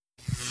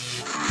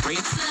No,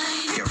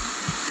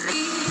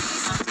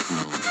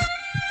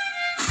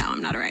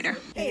 I'm not a writer.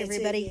 Hey,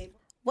 everybody.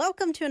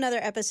 Welcome to another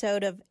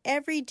episode of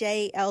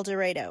Everyday El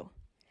Dorado.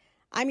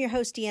 I'm your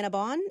host, Deanna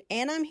Bond,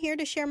 and I'm here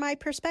to share my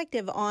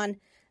perspective on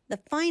the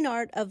fine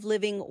art of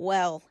living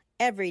well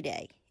every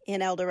day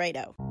in El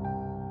Dorado.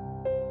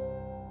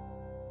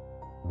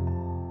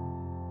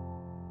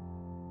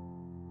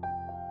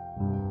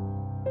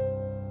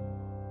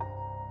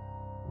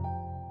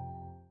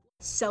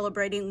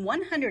 Celebrating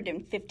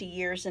 150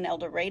 years in El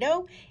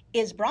Dorado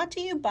is brought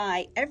to you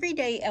by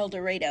Everyday El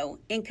Dorado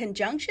in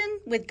conjunction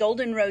with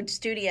Golden Road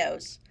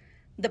Studios,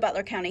 the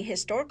Butler County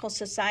Historical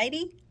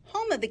Society,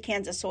 home of the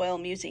Kansas Oil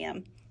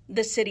Museum,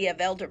 the City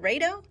of El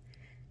Dorado,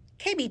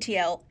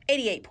 KBTL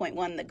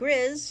 88.1 The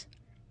Grizz,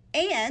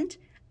 and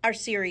our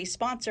series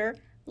sponsor,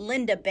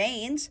 Linda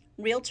Baines,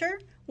 Realtor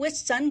with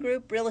Sun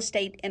Group Real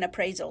Estate and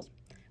Appraisal.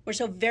 We're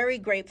so very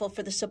grateful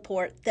for the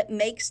support that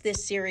makes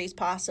this series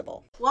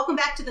possible. Welcome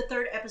back to the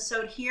third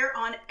episode here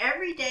on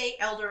Everyday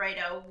El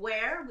Dorado,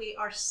 where we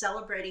are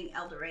celebrating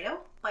El Dorado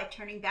by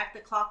turning back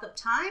the clock of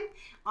time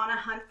on a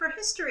hunt for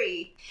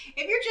history.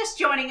 If you're just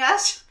joining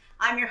us,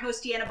 I'm your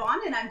host, Deanna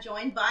Bond, and I'm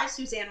joined by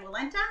Suzanne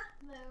Walenta.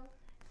 Hello.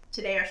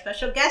 Today our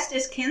special guest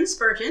is Ken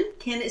Spurgeon.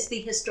 Ken is the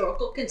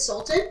historical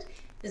consultant.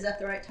 Is that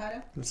the right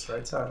title? That's the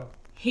right title.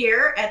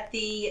 Here at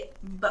the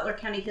Butler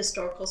County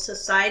Historical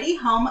Society,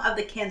 home of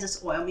the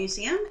Kansas Oil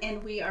Museum,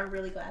 and we are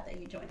really glad that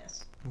you joined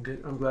us. I'm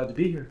good. I'm glad to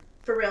be here.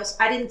 For reals,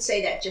 I didn't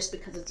say that just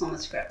because it's on the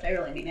script. I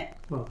really mean it.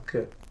 Well,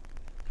 good.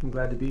 I'm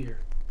glad to be here.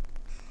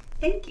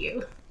 Thank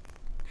you.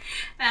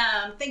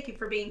 Thank you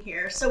for being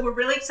here. So we're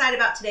really excited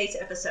about today's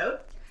episode.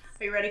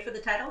 Are you ready for the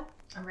title?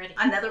 I'm ready.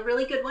 Another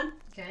really good one.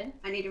 Good.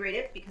 I need to read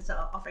it because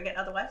I'll forget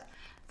otherwise.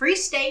 Free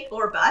State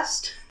or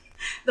Bust,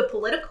 the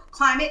political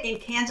climate in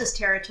Kansas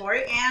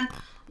Territory, and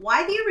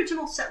why the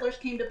original settlers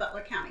came to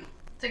Butler County.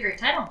 It's a great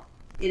title.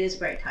 It is a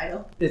great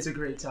title. It's a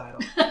great title.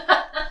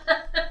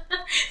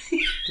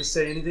 To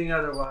say anything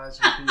otherwise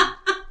would be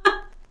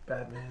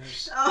bad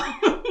manners.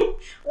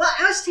 Well,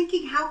 I was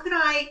thinking, how could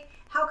I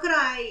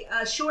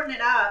shorten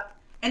it up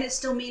and it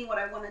still mean what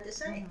I wanted to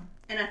say? Mm-hmm.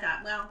 And I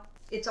thought, well,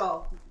 it's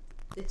all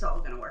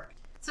going to work.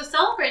 So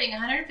celebrating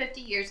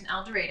 150 years in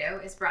El Dorado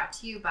is brought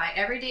to you by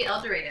Everyday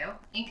El Dorado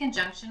in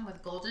conjunction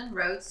with Golden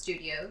Road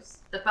Studios,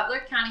 the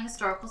Butler County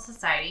Historical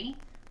Society,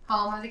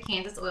 home of the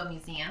Kansas Oil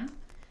Museum,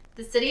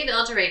 the City of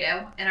El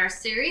Dorado, and our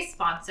series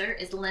sponsor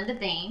is Linda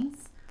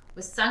Baines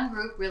with Sun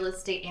Group Real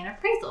Estate and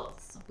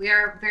Appraisals. We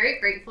are very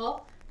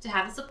grateful to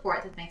have the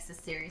support that makes this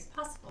series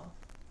possible.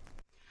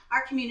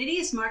 Our community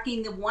is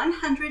marking the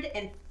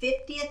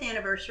 150th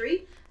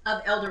anniversary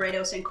of El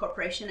Dorado's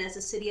incorporation as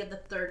a city of the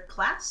third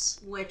class,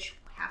 which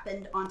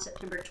happened on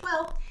September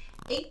 12th,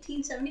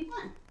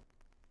 1871.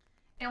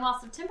 And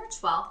while September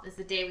 12th is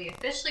the day we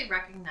officially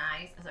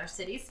recognize as our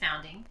city's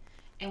founding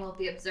and will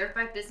be observed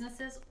by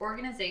businesses,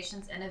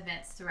 organizations, and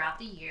events throughout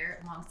the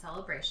year-long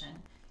celebration,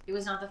 it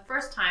was not the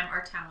first time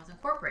our town was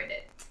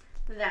incorporated.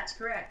 That's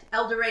correct.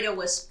 El Dorado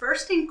was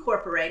first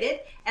incorporated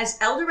as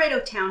El Dorado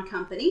Town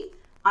Company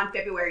on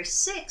February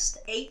 6th,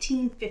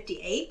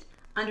 1858,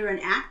 under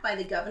an act by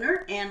the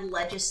Governor and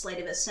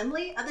Legislative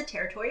Assembly of the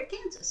Territory of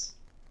Kansas.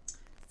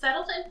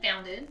 Settled and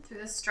founded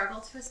through the struggle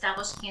to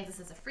establish Kansas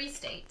as a free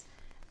state,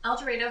 El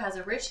Dorado has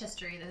a rich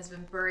history that has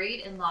been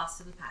buried and lost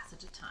to the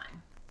passage of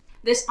time.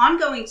 This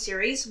ongoing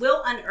series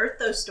will unearth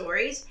those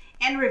stories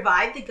and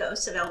revive the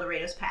ghosts of El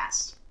Dorado's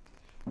past.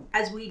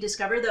 As we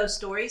discover those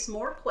stories,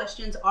 more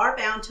questions are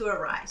bound to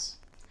arise.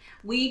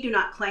 We do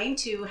not claim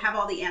to have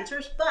all the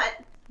answers,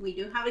 but we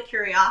do have a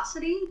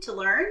curiosity to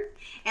learn,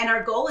 and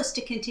our goal is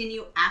to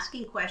continue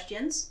asking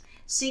questions,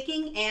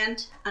 seeking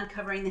and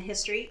uncovering the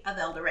history of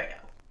El Dorado.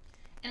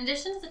 In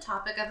addition to the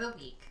topic of the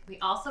week, we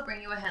also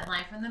bring you a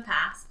headline from the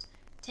past,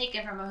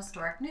 taken from a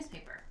historic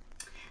newspaper.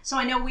 So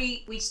I know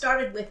we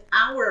started with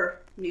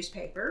our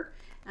newspaper,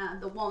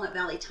 the Walnut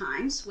Valley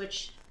Times,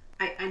 which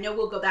I know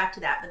we'll go back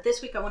to that, but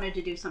this week I wanted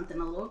to do something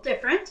a little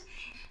different.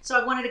 So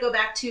I wanted to go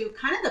back to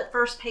kind of the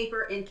first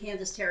paper in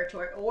Kansas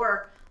Territory,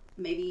 or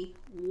maybe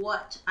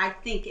what I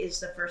think is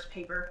the first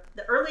paper.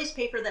 The earliest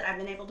paper that I've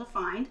been able to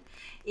find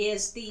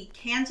is the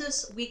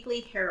Kansas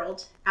Weekly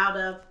Herald out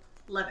of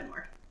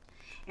Leavenworth.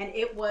 And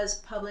it was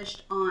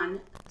published on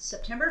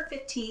September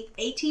 15th,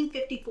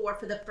 1854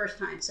 for the first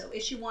time. So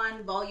issue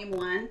 1, volume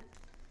 1.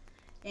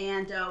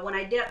 And when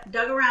I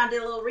dug around,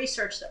 did a little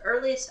research, the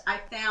earliest I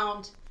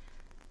found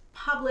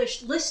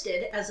published,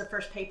 listed as the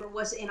first paper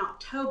was in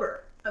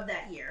October of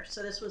that year.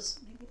 So this was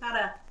maybe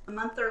about a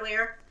month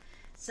earlier.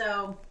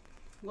 So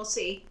we'll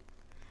see.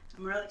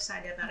 I'm really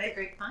excited about it. A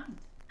great find.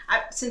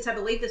 Since I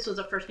believe this was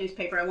the first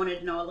newspaper, I wanted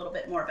to know a little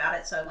bit more about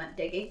it, so I went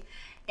digging.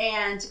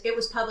 And it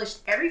was published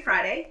every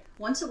Friday,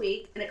 once a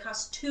week, and it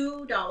cost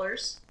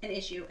 $2 an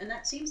issue. And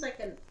that seems like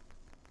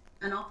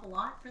an awful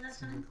lot for that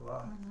time. Seems like a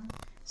lot. Mm-hmm.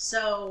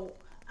 So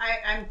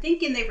I'm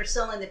thinking they were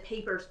selling the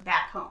papers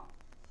back home,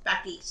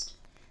 back east,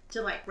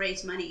 to like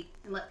raise money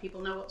and let people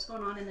know what's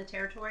going on in the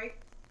territory.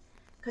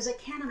 Because I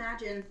can't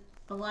imagine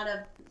a lot of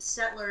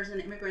settlers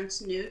and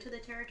immigrants new to the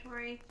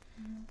territory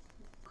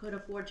could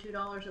afford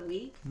 $2 a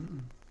week. Mm-mm.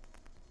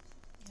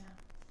 Yeah,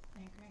 I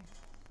agree.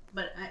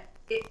 But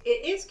it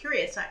is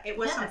curious. It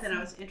was Yes. something I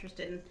was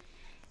interested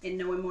in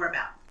knowing more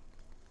about.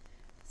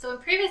 So in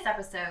previous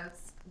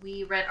episodes,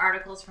 we read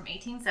articles from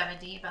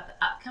 1870 about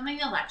the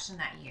upcoming election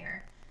that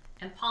year,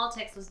 and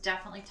politics was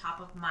definitely top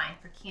of mind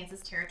for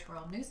Kansas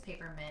territorial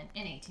newspapermen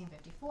in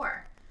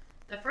 1854.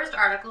 The first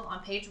article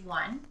on page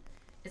 1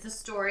 is a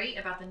story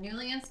about the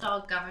newly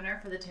installed governor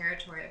for the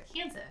territory of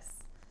Kansas.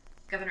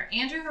 Governor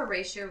Andrew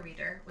Horatio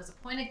Reeder was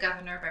appointed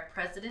governor by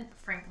President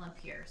Franklin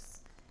Pierce.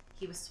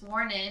 He was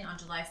sworn in on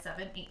July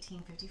 7,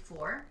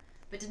 1854,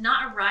 but did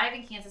not arrive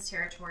in Kansas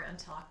territory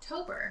until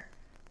October.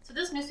 So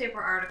this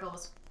newspaper article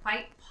was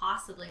quite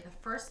possibly the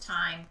first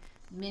time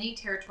many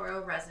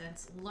territorial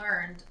residents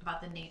learned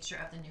about the nature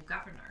of the new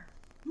governor.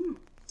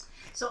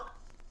 So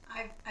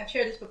I've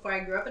shared this before.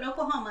 I grew up in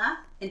Oklahoma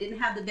and didn't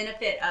have the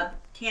benefit of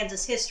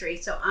Kansas history.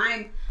 So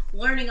I'm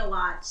learning a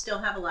lot, still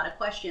have a lot of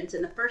questions.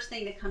 And the first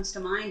thing that comes to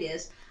mind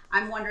is,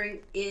 I'm wondering,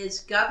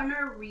 is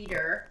Governor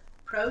Reeder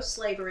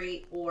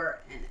pro-slavery or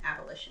an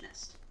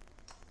abolitionist?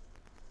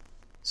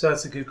 So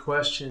that's a good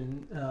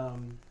question.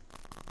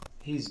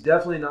 He's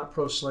definitely not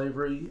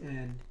pro-slavery,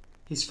 and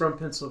he's from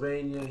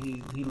Pennsylvania.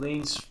 He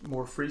leans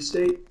more free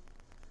state.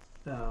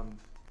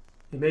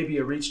 It may be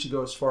a reach to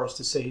go as far as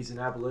to say he's an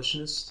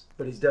abolitionist,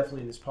 but he's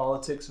definitely in his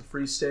politics a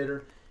free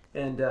stater.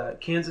 And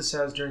Kansas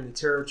has, during the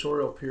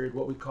territorial period,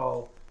 what we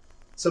call,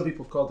 some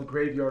people call the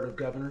graveyard of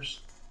governors,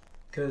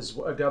 because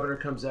a governor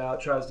comes out,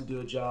 tries to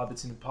do a job,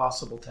 it's an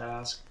impossible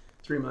task.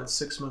 3 months,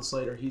 6 months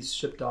later, he's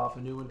shipped off, a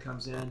new one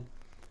comes in.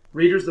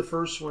 Reeder's the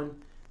first one.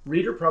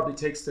 Reeder probably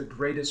takes the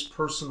greatest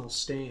personal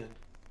stand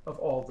of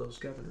all of those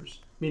governors,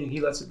 meaning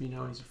he lets it be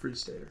known he's a free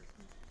stater.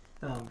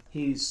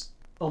 He's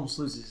almost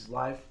loses his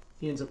life.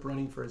 He ends up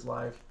running for his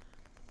life.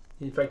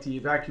 In fact, he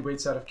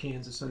evacuates out of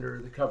Kansas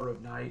under the cover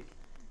of night.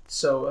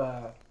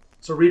 So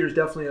Reeder's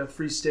definitely a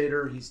free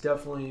stater. He's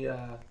definitely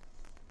a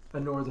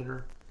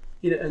northerner.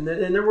 And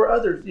there were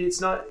others. It's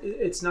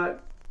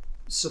not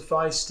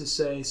suffice to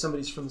say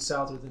somebody's from the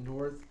south or the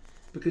north,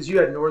 because you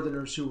had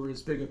northerners who were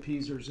as big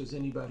appeasers as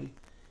anybody,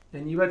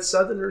 and you had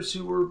southerners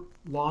who were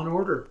law and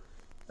order,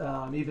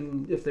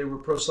 even if they were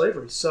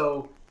pro-slavery.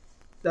 So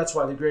that's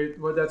why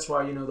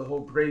the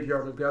whole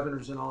graveyard of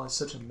governors and all is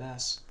such a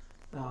mess.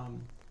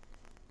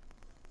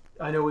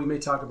 I know we may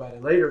talk about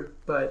it later,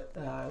 but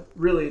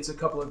really it's a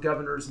couple of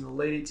governors in the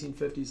late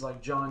 1850s like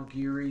John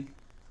Geary,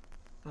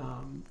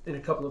 and a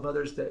couple of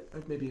others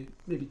that maybe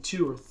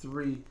 2 or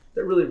 3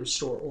 that really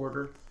restore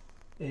order,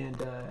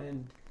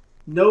 and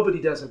nobody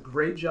does a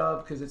great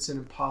job because it's an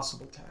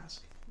impossible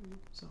task.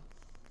 So,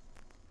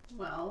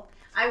 well,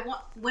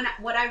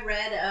 what I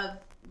read of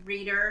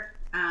Reeder,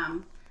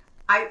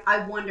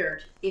 I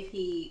wondered if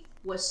he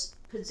was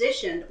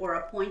positioned or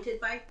appointed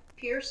by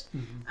Pierce,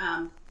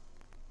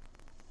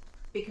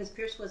 because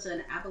Pierce was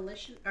an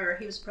abolition, or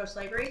he was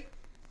pro-slavery,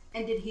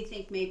 and did he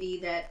think maybe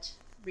that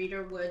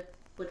Reeder would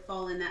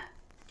fall in that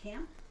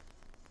camp?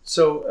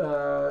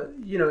 So,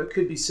 it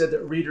could be said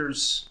that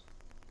Reeder's,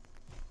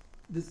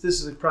 this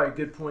is probably a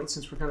good point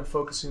since we're kind of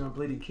focusing on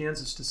Bleeding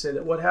Kansas, to say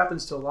that what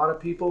happens to a lot of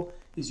people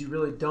is you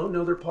really don't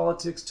know their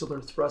politics till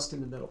they're thrust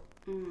in the middle.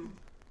 And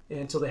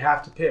until they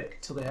have to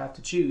pick, till they have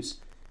to choose.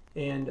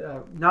 And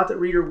not that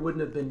Reeder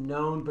wouldn't have been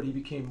known, but he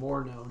became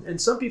more known. And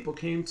some people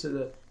came to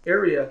the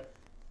area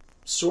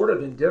sort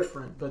of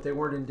indifferent, but they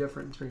weren't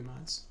indifferent in 3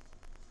 months,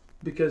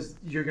 because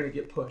you're going to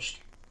get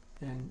pushed.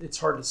 And it's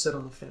hard to sit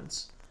on the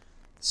fence.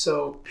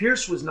 So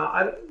Pierce was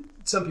not,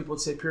 some people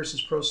would say Pierce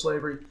is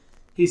pro-slavery.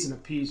 He's an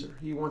appeaser.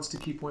 He wants to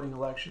keep winning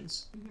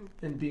elections.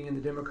 And being in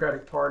the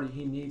Democratic Party,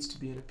 he needs to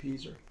be an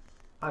appeaser.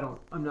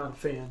 I'm not a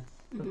fan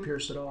of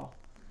Pierce at all.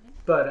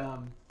 But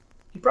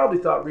he probably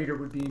thought Reeder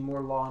would be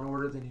more law and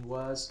order than he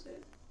was.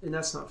 And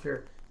that's not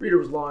fair. Reeder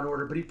was law and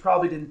order, but he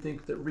probably didn't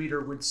think that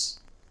Reeder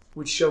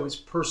would show his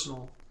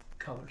personal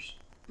colors.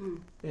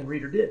 And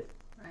Reeder did.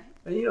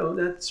 And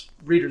that's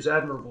Reeder's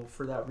admirable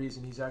for that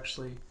reason. He's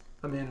actually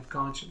a man of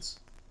conscience.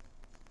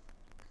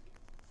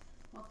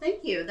 Well,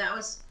 thank you. That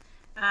was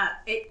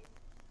it.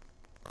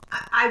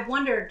 I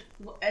wondered,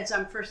 as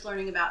I'm first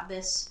learning about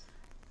this,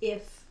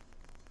 if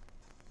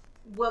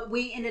what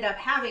we ended up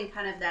having,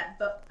 kind of that,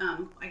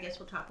 I guess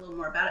we'll talk a little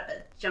more about it, but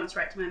it jumps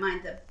right to my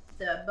mind,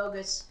 the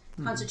bogus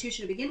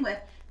Constitution to begin with,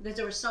 because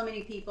there were so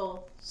many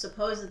people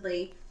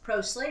supposedly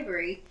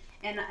pro-slavery.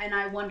 And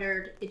I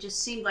wondered, it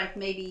just seemed like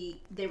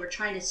maybe they were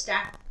trying to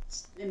stack,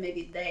 and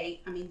maybe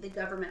the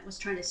government was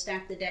trying to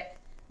stack the deck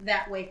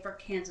that way for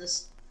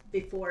Kansas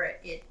before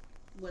it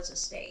was a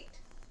state.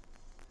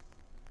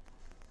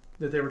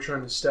 That they were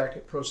trying to stack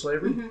it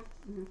pro-slavery?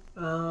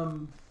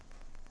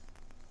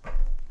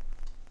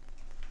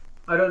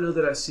 I don't know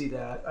that I see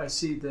that. I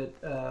see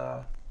that,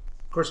 of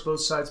course, both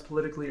sides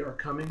politically are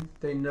coming.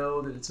 They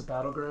know that it's a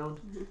battleground.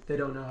 They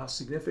don't know how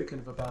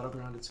significant of a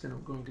battleground it's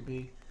going to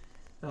be.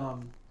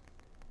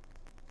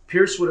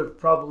 Pierce would have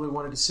probably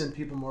wanted to send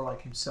people more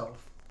like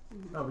himself.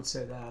 I would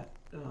say that.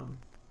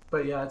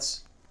 But yeah,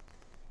 it's,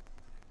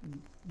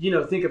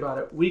 think about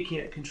it. We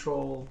can't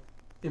control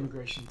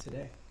immigration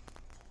today.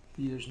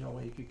 there's no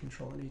way you could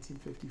control in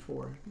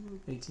 1854,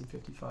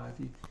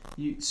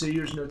 1855. So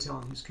there's no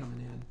telling who's coming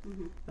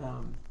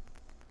in.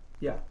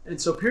 Yeah, and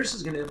so Pierce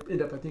is going to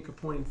end up, I think,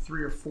 appointing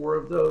 3 or 4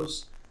 of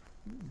those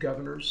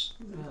governors.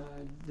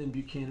 Then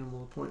Buchanan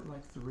will appoint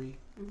like 3.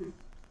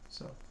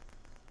 So.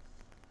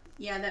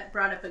 Yeah, that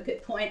brought up a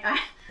good point.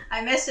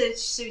 I messaged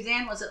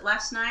Suzanne, was it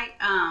last night?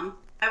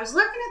 I was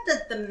looking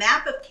at the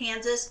map of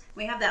Kansas.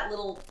 We have that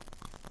little,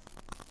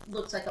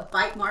 looks like a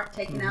bite mark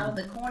taken out of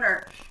the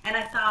corner. And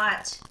I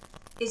thought,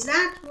 is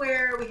that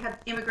where we have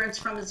immigrants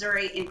from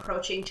Missouri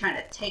encroaching, trying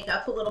to take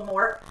up a little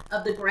more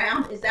of the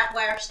ground? Is that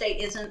why our state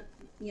isn't,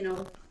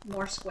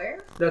 more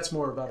square? That's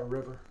more about a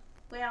river.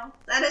 Well,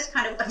 that is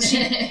kind of what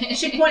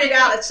she pointed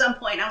out at some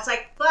point. I was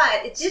like,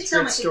 but it did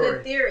sound like a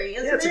good theory,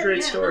 isn't it? Yeah, it's a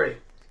great story.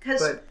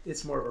 But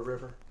it's more of a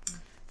river.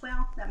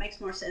 Well, that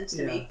makes more sense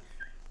to me.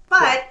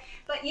 But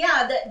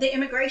yeah, the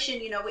immigration,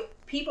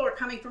 people are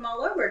coming from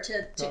all over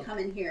to come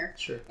in here.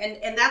 Sure.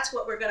 And that's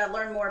what we're going to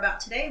learn more about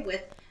today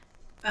with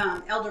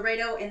El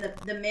Dorado and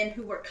the men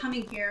who were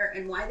coming here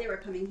and why they were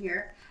coming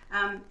here.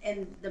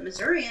 And the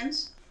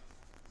Missourians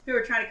who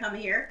were trying to come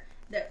here,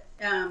 that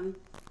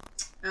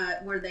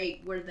were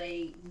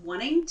they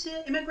wanting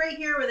to immigrate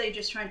here, or were they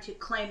just trying to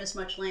claim as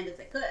much land as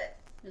they could?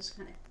 Just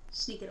kind of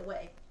sneak it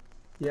away.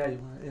 Yeah, you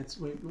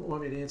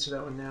want me to answer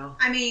that one now?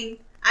 I mean,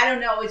 I don't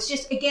know. It's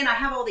just, again, I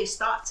have all these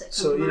thoughts that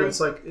come to mind.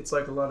 it's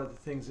like a lot of the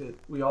things that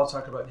we all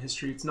talk about in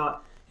history. It's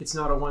not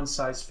a one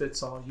size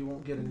fits all. You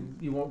won't get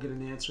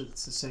an answer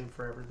that's the same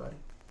for everybody.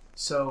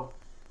 So,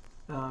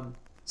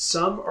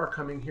 some are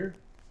coming here,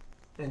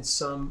 and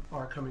some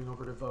are coming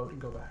over to vote and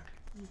go back,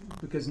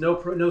 because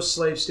no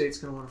slave state's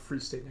going to want a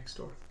free state next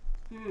door.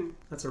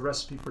 That's a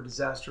recipe for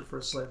disaster for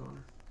a slave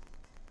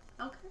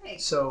owner. Okay.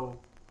 So.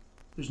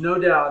 There's no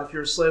doubt if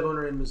you're a slave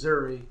owner in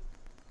Missouri,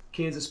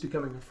 Kansas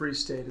becoming a free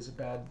state is a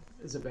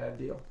bad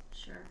deal.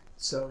 Sure.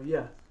 So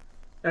yeah,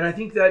 and I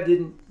think that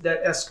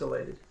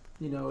escalated.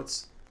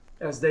 It's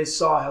as they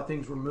saw how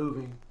things were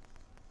moving,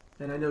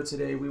 and I know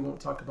today we won't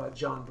talk about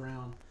John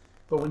Brown,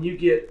 but when you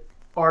get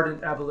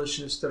ardent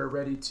abolitionists that are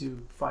ready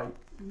to fight,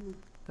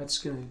 that's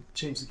going to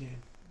change the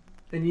game.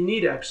 And you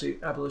need actually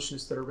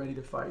abolitionists that are ready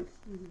to fight,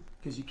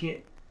 because you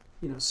can't.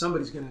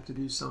 Somebody's going to have to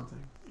do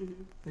something.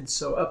 And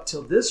so up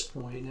till this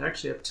point, and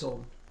actually up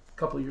till a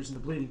couple of years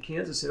into Bleeding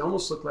Kansas, it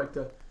almost looked like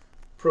the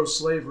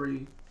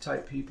pro-slavery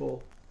type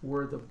people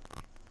were the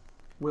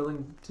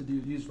willing to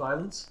use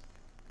violence.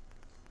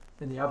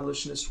 And the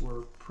abolitionists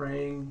were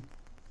praying,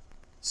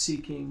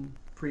 seeking,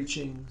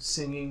 preaching,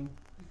 singing.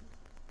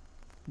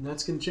 And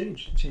that's going to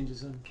change. It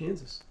changes in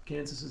Kansas.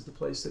 Kansas is the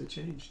place that it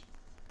changed.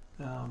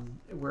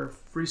 Where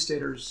Free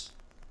Staters,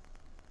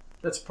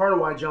 that's part of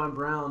why John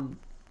Brown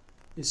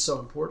is so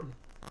important,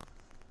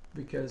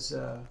 because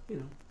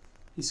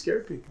he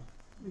scared people.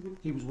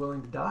 He was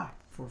willing to die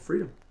for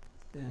freedom,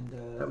 and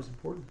that was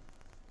important.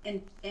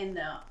 And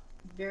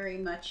very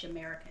much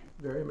American.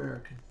 Very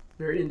American,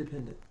 very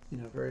independent.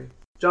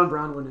 John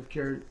Brown wouldn't have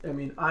cared. I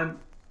mean, I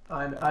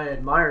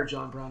admire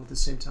John Brown. At the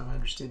same time, I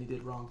understand he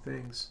did wrong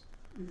things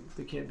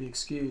that can't be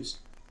excused.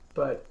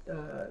 But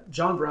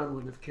John Brown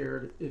wouldn't have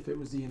cared if it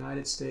was the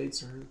United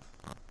States or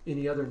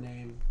any other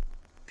name.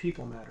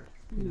 People mattered.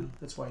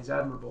 That's why he's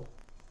admirable.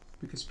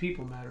 Because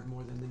people mattered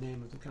more than the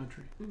name of the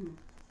country.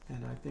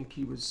 And I think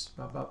he was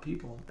about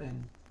people.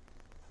 And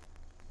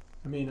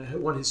I mean,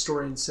 one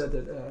historian said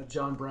that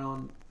John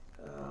Brown,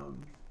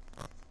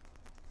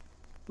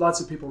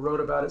 lots of people wrote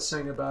about it,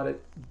 sang about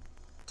it,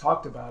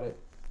 talked about it,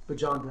 but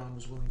John Brown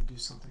was willing to do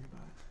something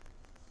about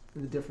it.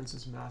 And the difference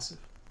is massive.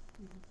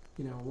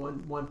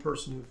 One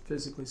person who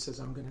physically says,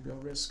 I'm going to go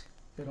risk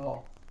it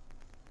all.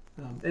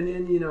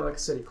 And like I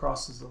said, he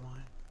crosses the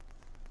line.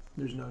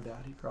 There's no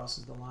doubt he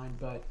crosses the line,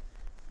 but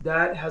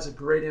that has a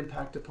great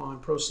impact upon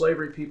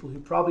pro-slavery people who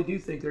probably do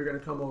think they're going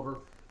to come over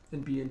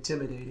and be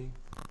intimidating.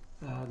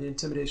 The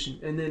intimidation,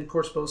 and then of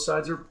course both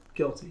sides are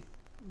guilty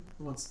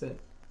once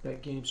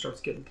that game starts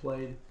getting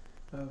played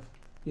of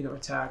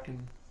attack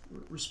and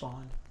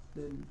respond.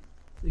 Then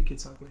it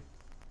gets ugly.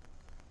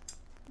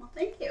 Well,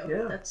 thank you.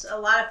 Yeah. That's a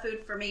lot of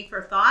food for me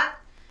for thought,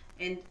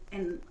 and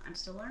I'm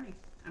still learning.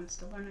 I'm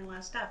still learning a lot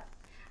of stuff.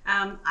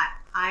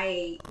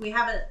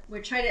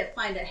 We're trying to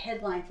find a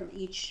headline from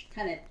each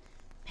kind of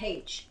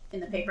page in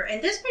the paper,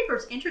 and this paper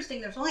is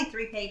interesting. There's only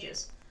 3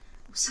 pages,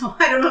 so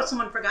I don't know if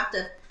someone forgot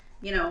to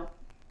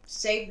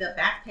save the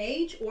back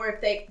page, or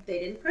if they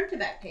didn't print a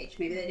back page.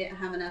 Maybe they didn't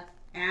have enough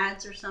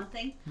ads or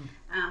something.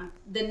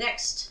 The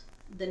next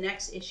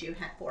issue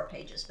had 4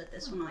 pages, but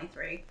this one only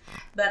 3.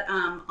 But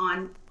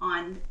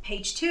on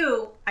page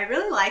 2, I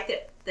really like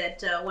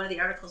that one of the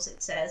articles,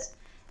 it says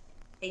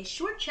a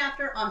short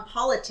chapter on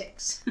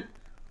politics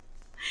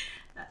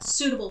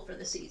suitable for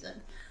the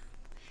season.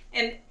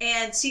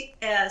 And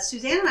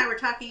Suzanne and I were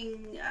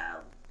talking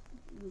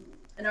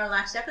in our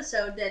last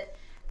episode that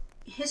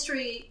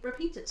history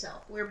repeats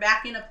itself. We're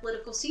back in a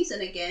political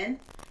season again,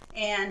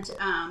 and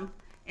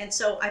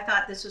so I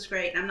thought this was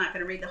great. I'm not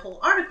going to read the whole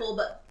article,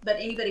 but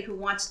anybody who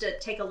wants to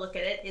take a look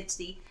at it, it's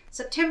the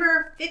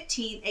September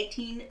 15,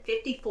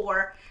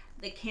 1854,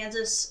 the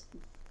Kansas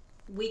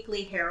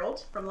Weekly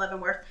Herald from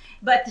Leavenworth,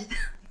 but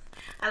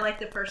I like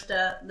the first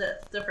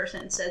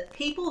sentence says,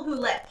 "People who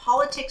let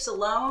politics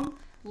alone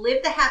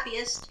live the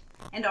happiest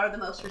and are the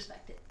most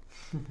respected."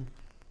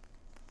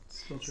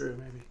 Still true,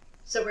 maybe.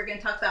 So we're going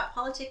to talk about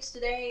politics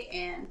today,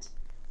 and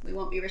we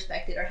won't be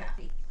respected or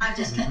happy. I'm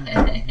just kidding.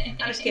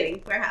 I'm just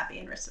kidding. We're happy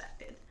and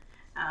respected.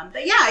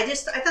 But yeah, I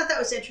thought that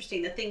was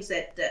interesting, the things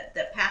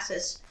that pass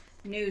as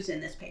news in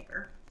this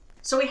paper.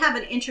 So we have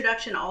an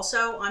introduction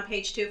also on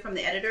page 2 from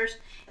the editors.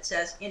 It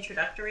says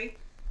introductory.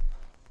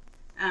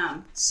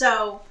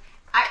 So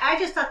I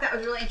just thought that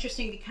was really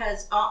interesting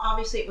because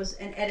obviously it was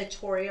an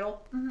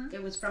editorial. Mm-hmm.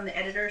 It was from the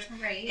editors.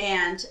 Right.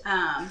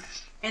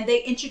 And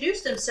they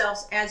introduced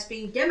themselves as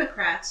being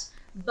Democrats,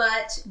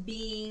 but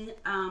being,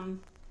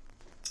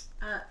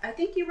 I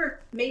think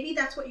maybe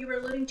that's what you were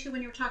alluding to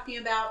when you were talking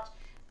about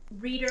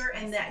Reeder,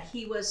 and that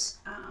he was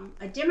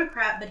a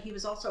Democrat, but he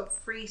was also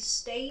free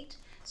state.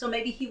 So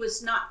maybe he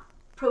was not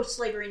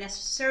pro-slavery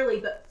necessarily,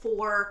 but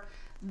for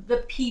the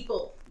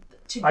people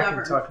to govern. I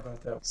can talk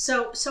about that.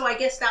 So I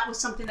guess that was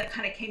something that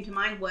kind of came to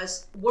mind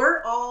was,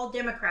 we're all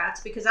Democrats,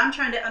 because I'm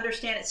trying to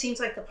understand, it seems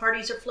like the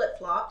parties are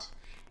flip-flopped.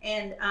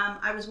 And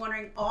I was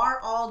wondering, are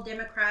all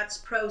Democrats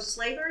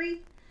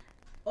pro-slavery?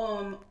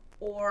 Or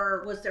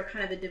was there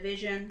kind of a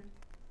division,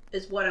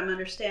 is what I'm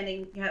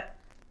understanding? You have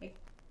like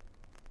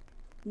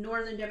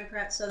Northern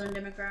Democrats, Southern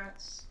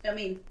Democrats. I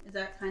mean, is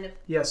that kind of...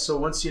 Yeah, so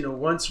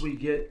once we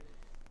get...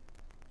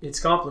 It's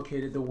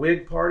complicated. The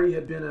Whig Party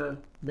had been a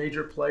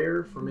major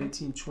player from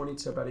 1820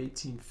 to about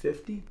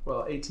 1850. Well,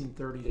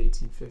 1830 to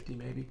 1850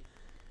 maybe.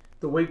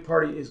 The Whig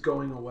Party is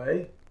going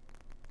away.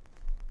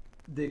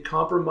 The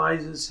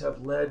compromises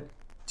have led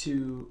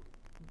to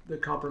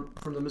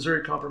from the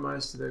Missouri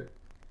Compromise to the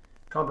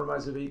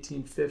Compromise of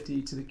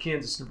 1850 to the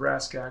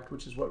Kansas-Nebraska Act,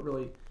 which is what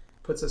really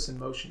puts us in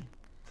motion.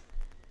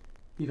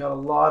 You've had a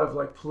lot of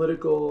like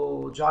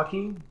political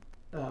jockeying,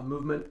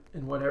 movement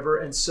and whatever,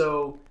 and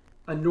so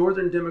a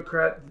Northern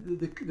Democrat,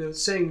 the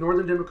saying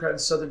Northern Democrat and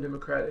Southern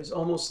Democrat is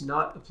almost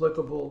not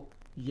applicable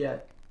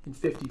yet in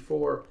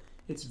 54.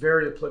 It's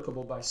very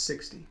applicable by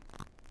 60.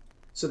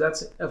 So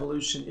that's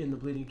evolution in the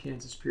Bleeding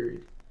Kansas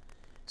period.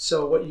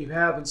 So what you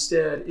have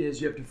instead is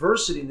you have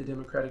diversity in the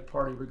Democratic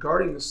Party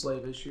regarding the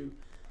slave issue,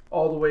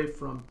 all the way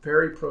from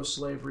very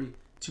pro-slavery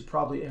to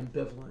probably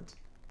ambivalent.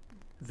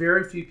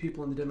 Very few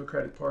people in the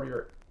Democratic Party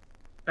are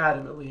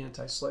adamantly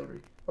anti-slavery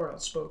or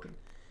outspoken.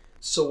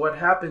 So what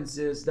happens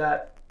is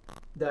that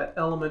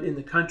element in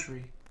the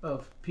country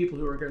of people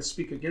who are going to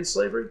speak against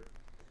slavery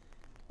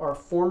are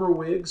former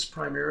Whigs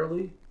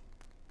primarily,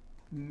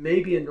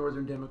 maybe a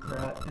Northern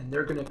Democrat, and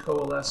they're going to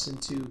coalesce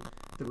into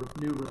the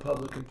new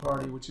Republican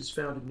Party, which is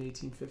founded in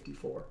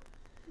 1854.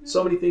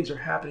 So many things are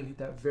happening at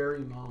that very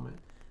moment.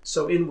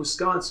 So in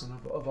Wisconsin,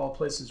 of all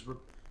places,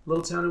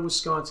 little town in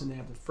Wisconsin, they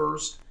have the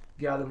first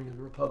gathering of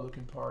the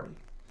Republican Party.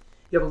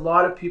 You have a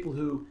lot of people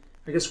who,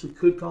 I guess we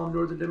could call them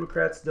Northern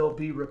Democrats, they'll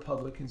be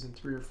Republicans in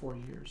 3 or 4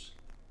 years.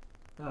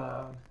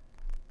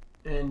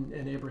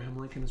 And Abraham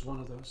Lincoln is one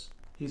of those.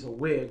 He's a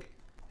Whig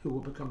who will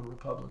become a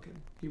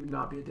Republican. He would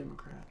not be a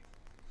Democrat.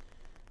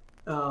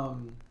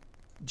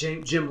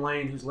 Jim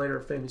Lane, who's later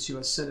a famous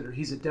U.S. Senator,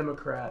 he's a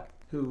Democrat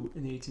who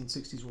in the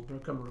 1860s will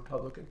become a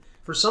Republican.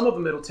 For some of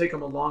them, it'll take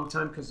them a long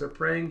time because they're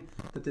praying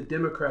that the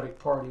Democratic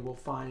Party will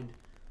find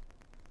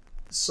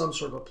some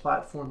sort of a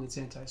platform that's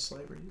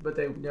anti-slavery, but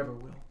they never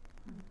will.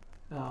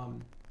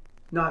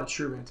 Not a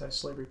true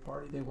anti-slavery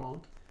party, they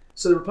won't.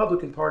 So the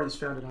Republican Party is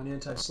founded on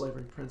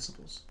anti-slavery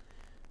principles.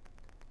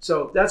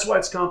 So that's why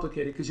it's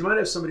complicated, because you might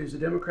have somebody who's a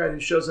Democrat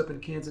who shows up in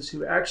Kansas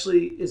who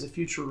actually is a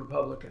future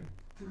Republican.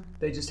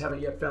 They just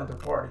haven't yet found their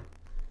party.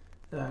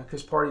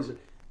 Because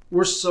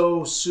we're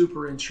so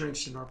super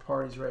entrenched in our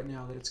parties right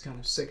now that it's kind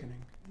of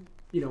sickening.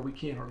 We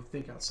can't hardly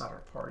think outside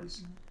our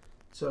parties.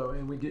 So,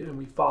 and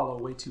we follow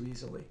way too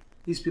easily.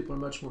 These people are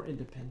much more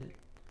independent.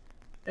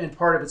 And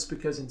part of it's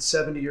because in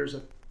 70 years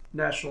of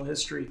national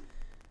history,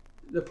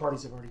 the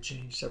parties have already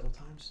changed several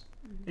times.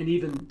 And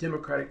even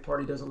Democratic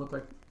Party doesn't look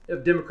like, a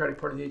Democratic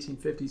Party in the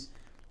 1850s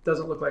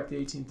doesn't look like the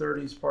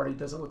 1830s party,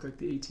 doesn't look like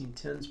the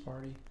 1810s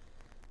party.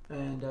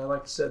 And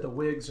like I said, the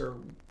Whigs are a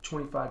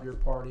 25-year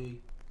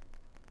party,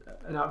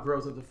 an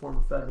outgrowth of the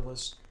former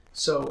Federalists.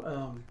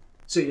 So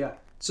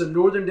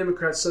Northern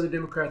Democrats, Southern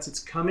Democrats, it's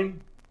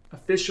coming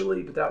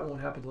officially, but that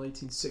won't happen until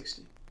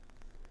 1860.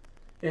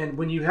 And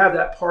when you have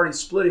that party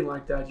splitting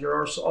like that,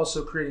 you're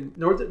also creating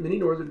many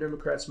Northern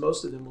Democrats.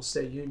 Most of them will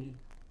stay Union,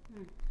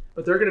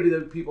 but they're going to be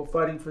the people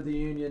fighting for the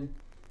Union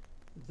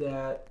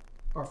that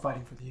are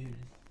fighting for the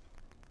Union,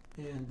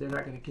 and they're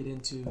not going to get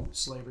into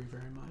slavery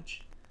very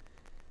much.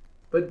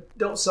 But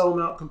don't sell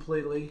them out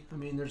completely. I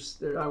mean,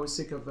 I always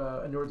think of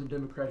a Northern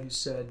Democrat who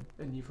said,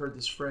 and you've heard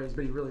this phrase,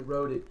 but he really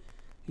wrote it.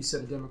 He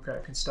said, "A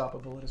Democrat can stop a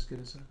bullet as good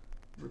as a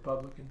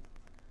Republican."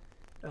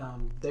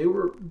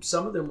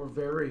 Some of them were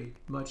very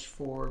much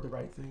for the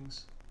right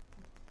things.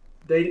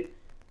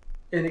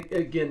 And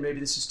again, maybe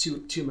this is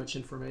too much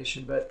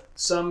information, but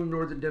some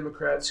Northern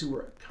Democrats who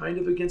were kind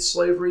of against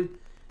slavery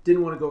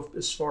didn't want to go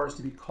as far as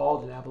to be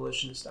called an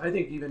abolitionist. I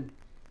think even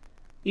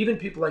even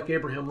people like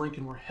Abraham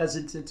Lincoln were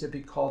hesitant to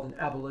be called an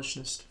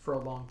abolitionist for a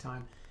long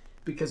time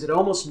because it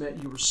almost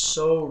meant you were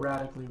so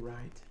radically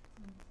right.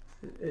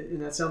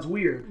 And that sounds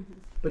weird,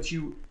 but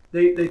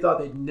they thought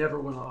they'd never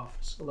win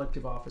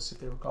elective office if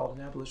they were called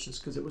an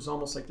abolitionist because it was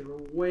almost like they were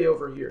way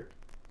over here.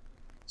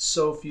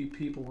 So few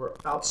people were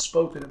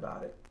outspoken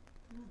about it.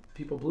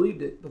 People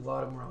believed it, but a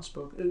lot of them were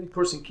outspoken. And of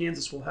course, in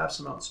Kansas, we'll have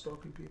some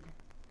outspoken people.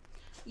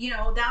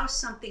 That was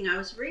something I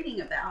was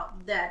reading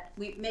about, that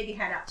we maybe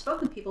had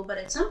outspoken people, but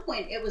at some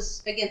point it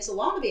was against the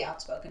law to be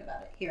outspoken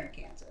about it here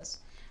in Kansas.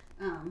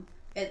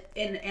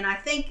 And I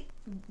think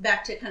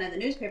back to kind of the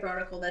newspaper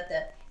article that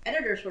the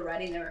editors were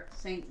writing, they were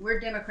saying, we're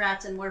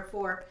Democrats and we're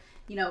for,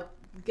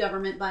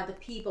 government by the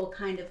people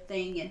kind of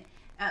thing.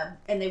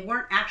 And they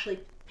weren't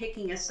actually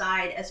picking a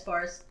side as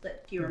far as,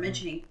 like you were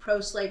mentioning,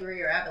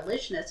 pro-slavery or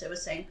abolitionists. It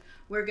was saying,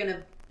 we're going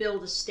to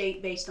build a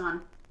state based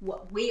on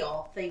what we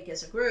all think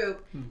as a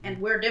group, and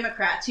we're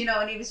Democrats,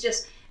 and he was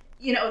just,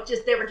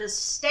 they were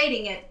just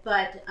stating it,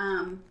 but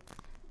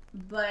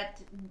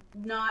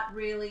not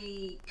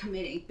really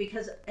committing,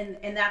 because,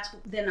 and that's,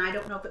 then I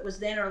don't know if it was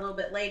then or a little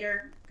bit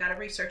later, got to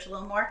research a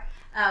little more,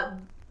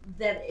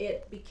 that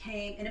it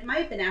became, and it might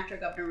have been after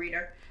Governor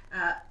Reeder,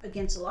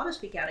 against a law to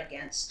speak out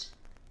against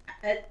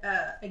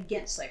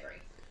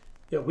slavery.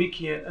 Yeah, we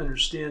can't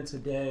understand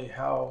today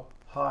how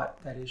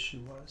hot that issue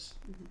was.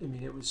 I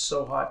mean, it was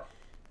so hot.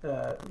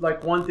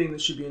 Like one thing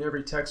that should be in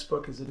every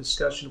textbook is a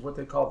discussion of what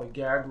they call the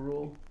gag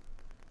rule.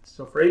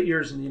 So for 8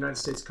 years in the United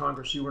States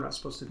Congress, you were not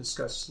supposed to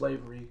discuss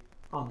slavery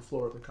on the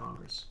floor of the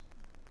Congress.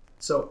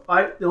 So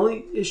the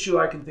only issue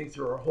I can think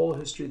through our whole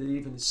history that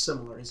even is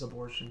similar is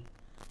abortion.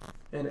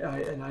 And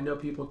I know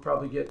people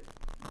probably get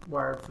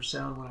wired for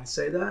sound when I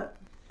say that,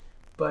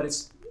 but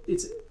it's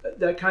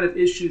that kind of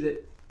issue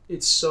that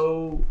it's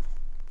so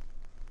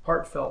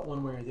heartfelt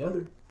one way or the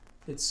other.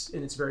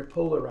 It's very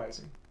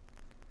polarizing.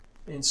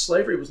 And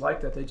slavery was like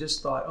that. They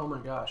just thought, oh my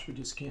gosh, we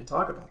just can't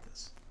talk about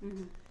this.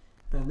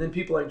 And then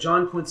people like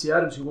John Quincy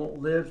Adams, who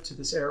won't live to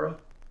this era,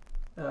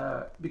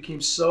 became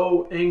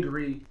so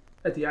angry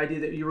at the idea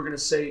that you were going to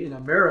say in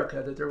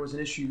America that there was an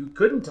issue you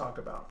couldn't talk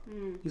about.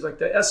 He's like,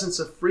 the essence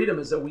of freedom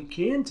is that we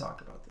can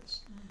talk about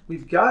this.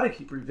 We've got to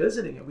keep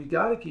revisiting it. We've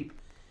got to keep...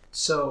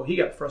 So he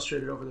got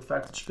frustrated over the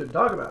fact that you couldn't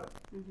talk about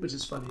it, which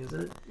is funny,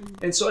 isn't it?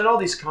 And so in all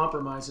these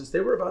compromises, they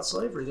were about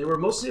slavery. They were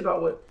mostly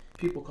about what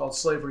people called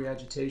slavery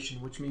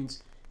agitation, which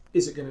means,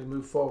 is it going to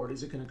move forward?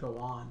 Is it going to go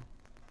on?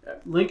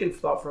 Lincoln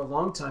thought for a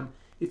long time,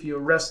 if you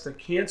arrest the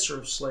cancer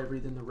of slavery,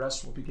 then the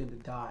rest will begin to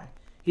die.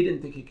 He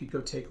didn't think he could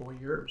go take away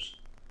yours.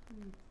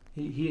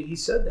 He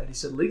said that. He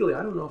said, legally,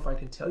 I don't know if I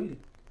can tell you to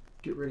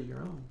get rid of your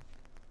own,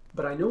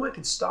 but I know I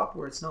can stop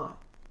where it's not.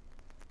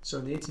 So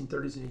in the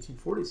 1830s and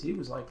 1840s, he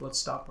was like, let's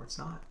stop where it's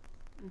not.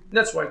 And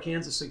that's why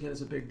Kansas, again,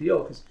 is a big deal,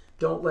 because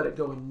don't let it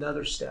go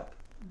another step.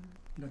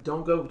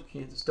 Don't go to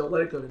Kansas. Don't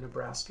let it go to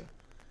Nebraska.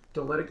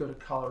 Don't let it go to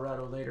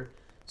Colorado later.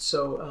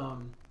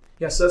 So,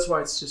 yes, that's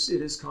why it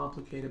is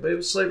complicated.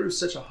 But slavery was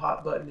such a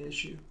hot button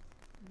issue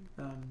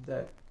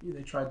that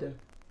they tried to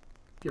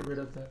get rid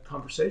of the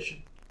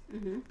conversation.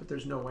 But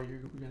there's no way you're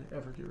going to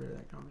ever get rid of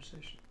that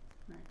conversation.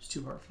 Right. It's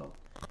too heartfelt.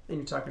 And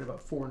you're talking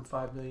about 4 and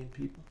 5 million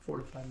people. 4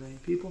 to 5 million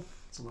people.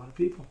 It's a lot of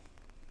people.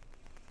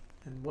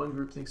 And one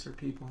group thinks they're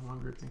people and one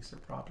group thinks they're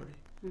property.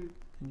 And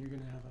you're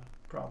going to have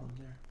a problem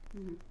there.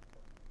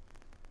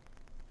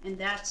 And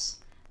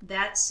that's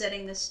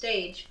setting the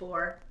stage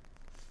for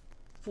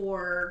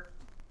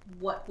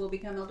what will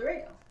become El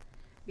Dorado.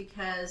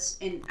 Because,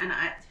 and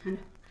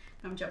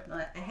I'm jumping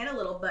ahead a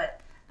little,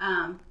 but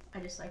I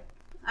just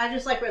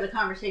like where the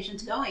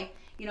conversation's going.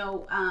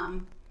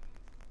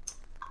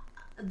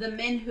 The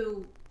men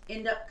who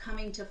end up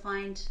coming to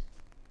find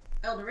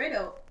El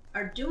Dorado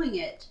are doing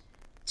it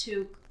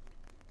to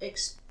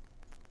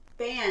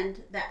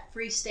expand that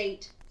free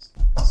state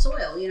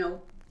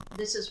soil.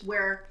 This is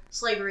where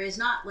slavery is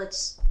not.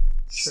 Let's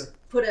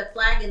put a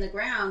flag in the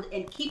ground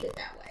and keep it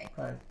that way.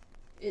 Right.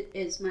 It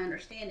is my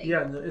understanding.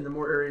 Yeah, in the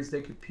more areas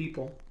they could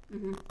people,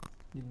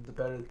 the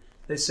better.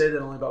 They say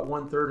that only about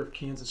 1/3 of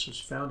Kansas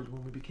was founded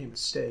when we became a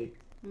state.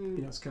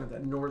 It's kind of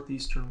that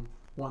northeastern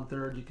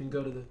 1/3. You can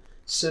go to the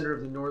center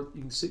of the north.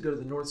 You can go to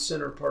the north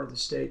center part of the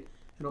state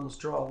and almost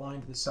draw a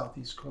line to the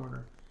southeast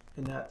corner,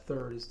 and that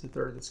third is the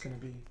third that's going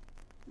to be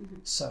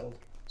settled,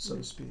 so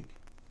to speak.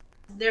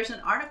 There's an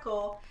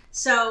article.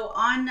 So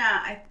on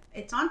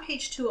it's on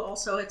page 2.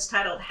 Also, it's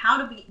titled "How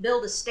to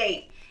Build a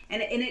State,"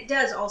 and it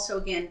does also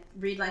again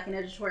read like an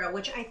editorial,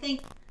 which I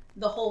think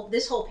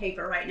this whole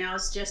paper right now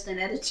is just an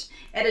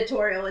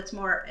editorial. It's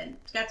more, and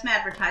it's got some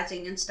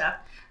advertising and stuff.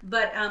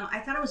 But I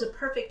thought it was a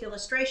perfect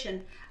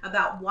illustration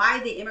about why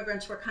the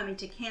immigrants were coming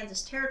to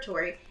Kansas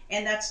territory,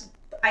 and that's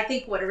I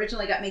think what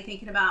originally got me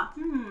thinking about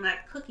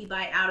that cookie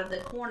bite out of the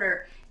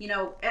corner.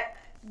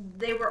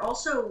 They were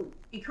also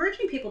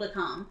encouraging people to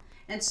come,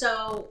 and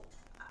so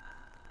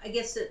I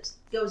guess it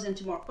goes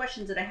into more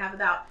questions that I have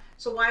about.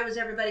 So why was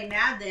everybody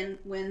mad then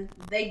when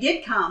they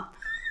did come?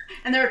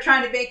 And they were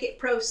trying to make it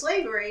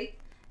pro-slavery,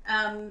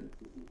 and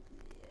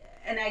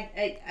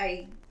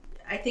I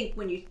think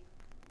when you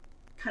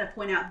kind of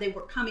point out they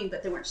were coming,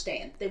 but they weren't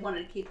staying. They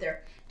wanted to keep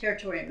their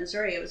territory in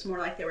Missouri. It was more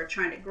like they were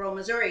trying to grow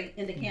Missouri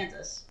into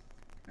Kansas,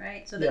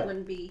 right? So that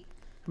wouldn't be.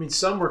 I mean,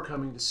 some were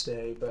coming to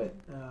stay, but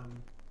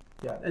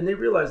yeah, and they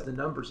realized the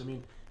numbers. I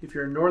mean, if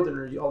you're a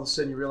northerner, all of a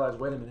sudden you realize,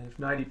 wait a minute, if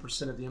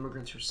 90% of the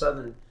immigrants are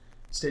southern,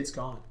 state's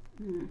gone.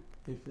 Mm-hmm.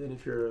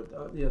 If you're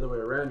the other way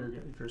around,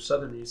 if you're a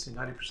southerner, you say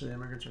 90% of the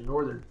immigrants are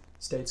northern,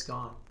 state's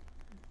gone.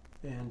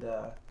 And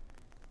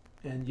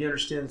you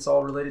understand it's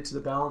all related to the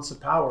balance of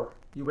power.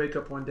 You wake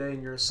up one day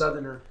and you're a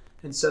southerner,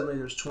 and suddenly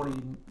there's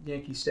 20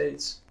 Yankee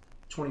states,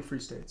 20 free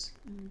states.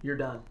 Mm-hmm. You're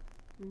done.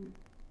 Mm-hmm.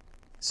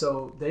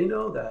 So they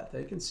know that.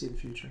 They can see the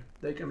future.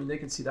 They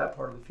can see that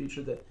part of the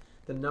future, that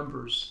the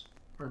numbers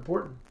are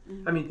important.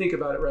 Mm-hmm. I mean, think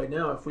about it right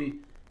now. If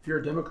you're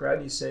a Democrat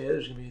and you say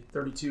there's going to be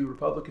 32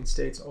 Republican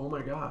states, oh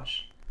my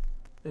gosh,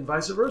 and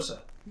vice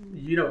versa.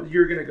 Mm-hmm.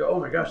 You're going to go, oh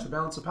my gosh, the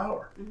balance of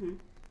power. Mm-hmm.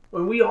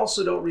 When we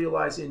also don't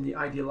realize in the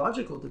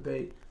ideological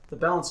debate, the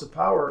balance of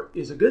power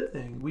is a good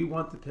thing. We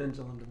want the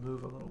pendulum to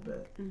move a little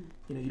bit.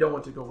 Mm-hmm. You don't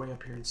want to go way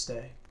up here and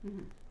stay.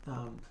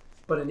 Mm-hmm.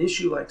 But an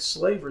issue like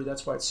slavery,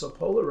 that's why it's so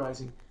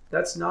polarizing.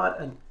 That's not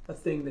a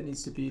thing that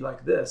needs to be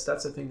like this.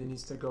 That's a thing that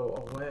needs to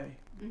go away.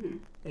 Mm-hmm.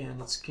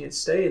 And it can't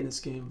stay in this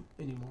game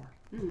anymore.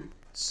 Mm-hmm.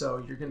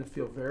 So you're going to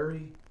feel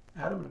very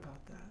adamant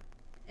about that.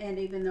 And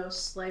even though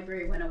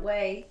slavery went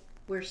away,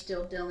 we're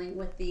still dealing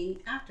with the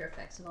after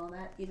effects of all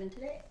that even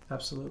today.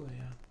 Absolutely,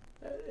 yeah.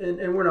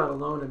 And we're not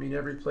alone. I mean,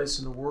 every place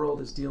in the world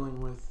is dealing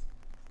with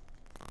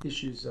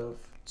issues of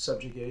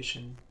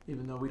subjugation,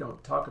 even though we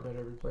don't talk about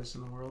every place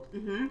in the world.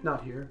 Mm-hmm.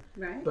 Not here.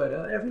 Right. But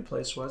every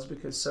place was,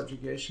 because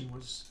subjugation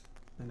was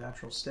the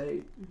natural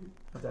state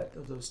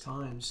of those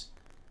times.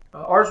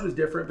 Ours was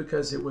different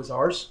because it was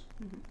ours,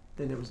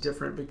 and it was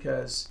different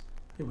because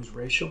it was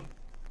racial,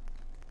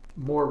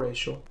 more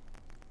racial,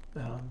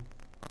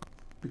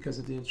 because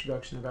of the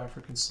introduction of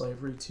African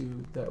slavery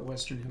to that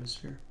Western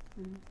Hemisphere.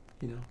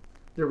 Mm-hmm.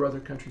 There were other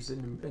countries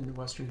in the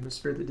Western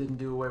Hemisphere that didn't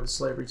do away with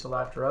slavery till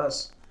after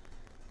us.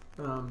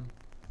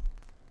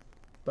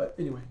 But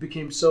anyway, it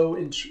became so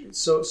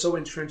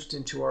entrenched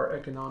into our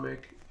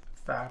economic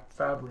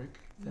fabric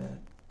that,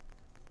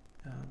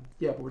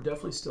 but we're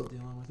definitely still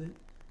dealing with it.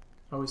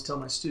 I always tell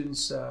my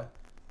students,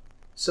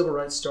 civil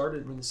rights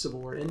started when the Civil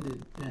War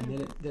ended,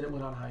 and then it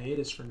went on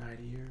hiatus for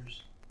 90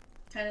 years.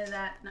 Kind of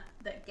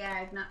that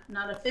gag,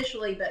 not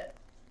officially, but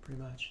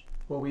pretty much.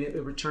 Well,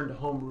 it returned to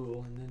home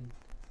rule, and then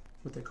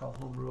what they call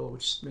home rule,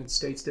 which meant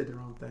states did their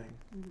own thing,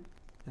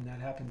 and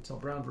that happened until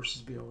Brown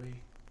versus BOE,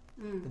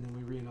 and then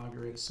we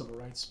reinaugurated the civil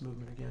rights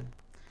movement again.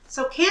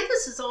 So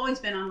Kansas has always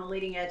been on the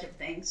leading edge of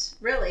things,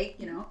 really.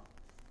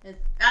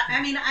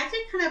 I mean, I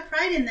take kind of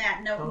pride in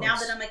that. Now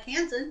that I'm a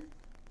Kansan.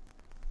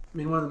 I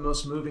mean, one of the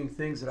most moving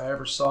things that I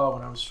ever saw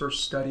when I was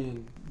first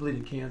studying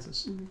Bleeding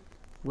Kansas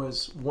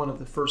was one of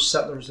the first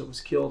settlers that was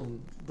killed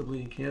in the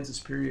Bleeding Kansas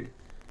period.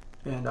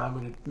 And I'm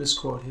going to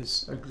misquote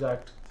his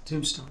exact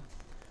tombstone.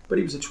 But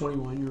he was a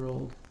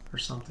 21-year-old or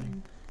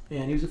something.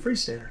 And he was a free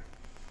stater.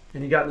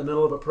 And he got in the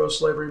middle of a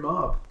pro-slavery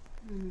mob.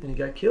 And he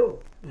got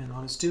killed. And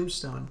on his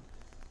tombstone,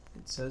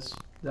 it says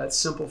that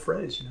simple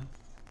phrase,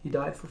 he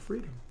died for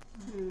freedom.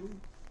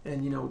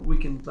 And, we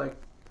can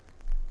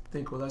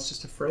think, well, that's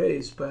just a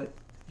phrase, but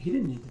he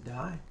didn't need to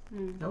die.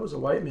 That was a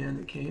white man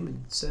that came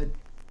and said,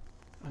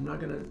 I'm not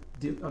going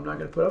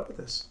to put up with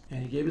this.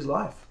 And he gave his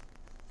life.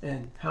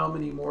 And how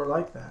many more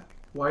like that,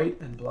 white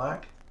and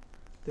black,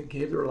 that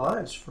gave their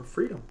lives for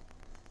freedom?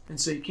 And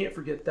so you can't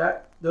forget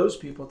those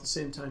people. At the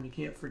same time, you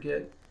can't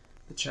forget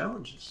the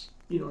challenges.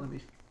 You know what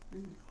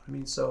I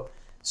mean? So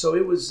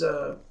it was,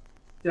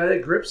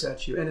 that grips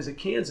at you. And as a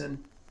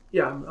Kansan,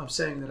 I'm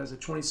saying that as a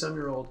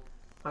 20-some-year-old,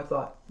 I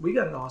thought, we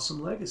got an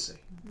awesome legacy.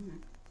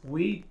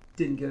 We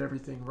didn't get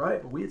everything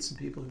right, but we had some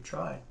people who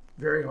tried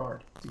very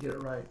hard to get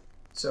it right.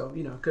 So,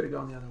 it could have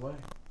gone the other way.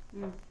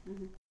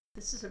 Mm-hmm.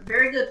 This is a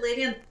very good lead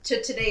in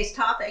to today's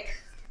topic.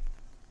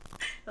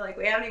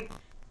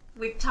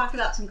 We've talked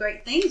about some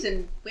great things,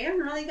 and we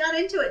haven't really got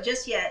into it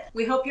just yet.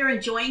 We hope you're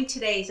enjoying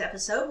today's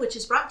episode, which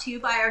is brought to you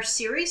by our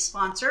series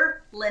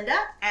sponsor, Linda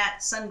at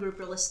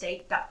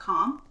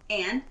sungrouprealestate.com.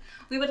 And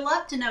we would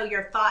love to know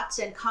your thoughts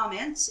and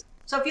comments.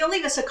 So if you'll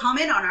leave us a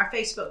comment on our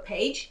Facebook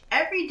page,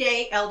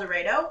 Everyday El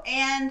Dorado,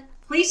 and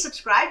please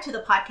subscribe to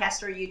the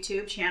podcast or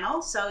YouTube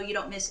channel so you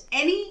don't miss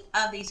any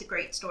of these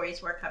great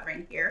stories we're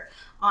covering here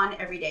on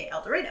Everyday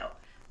El Dorado.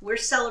 We're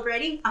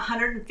celebrating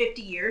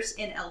 150 years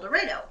in El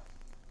Dorado.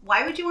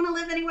 Why would you want to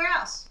live anywhere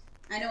else?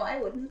 I know I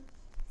wouldn't.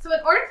 So in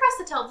order for us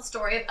to tell the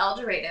story of El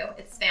Dorado,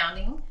 its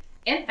founding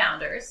and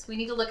founders, we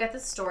need to look at the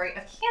story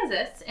of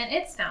Kansas and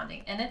its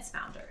founding and its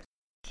founders.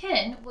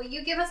 Ken, will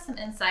you give us some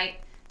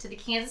insight to the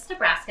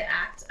Kansas-Nebraska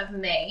Act of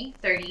May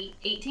 30,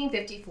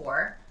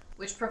 1854,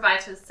 which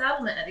provides for the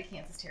settlement of the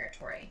Kansas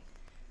Territory,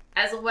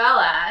 as well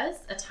as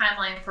a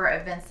timeline for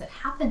events that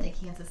happened in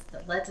Kansas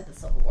that led to the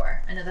Civil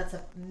War? I know that's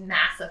a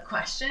massive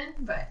question,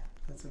 but...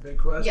 That's a big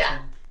question.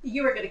 Yeah.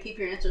 You were going to keep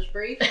your answers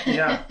brief.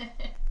 Yeah.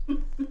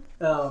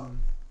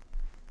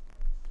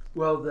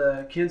 Well,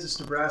 the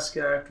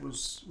Kansas-Nebraska Act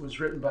was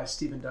written by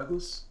Stephen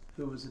Douglas,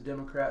 who was a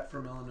Democrat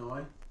from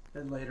Illinois.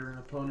 and later an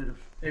opponent of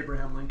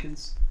Abraham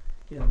Lincoln's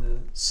in the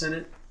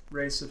Senate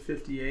race of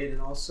 58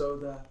 and also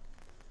the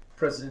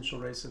presidential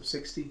race of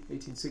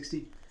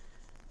 1860.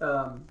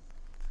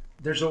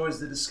 There's always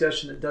the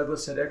discussion that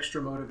Douglas had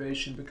extra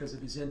motivation because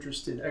of his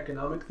interest in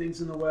economic things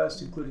in the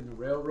West, including the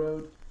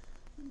railroad.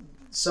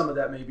 Some of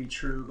that may be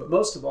true, but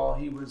most of all,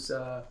 he was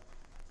a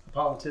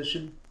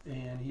politician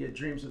and he had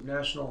dreams of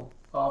national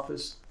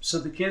office. So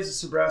the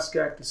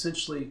Kansas-Nebraska Act,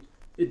 essentially,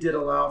 it did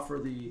allow for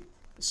the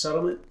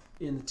settlement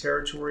in the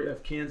territory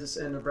of Kansas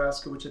and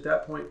Nebraska, which at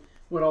that point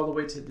went all the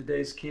way to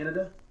today's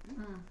Canada.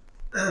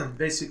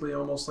 Basically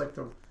almost like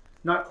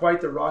not quite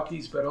the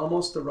Rockies, but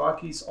almost the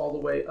Rockies all the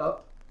way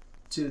up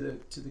to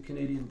the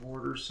Canadian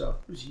border. So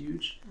it was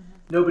huge.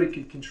 Nobody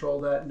could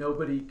control that.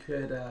 Nobody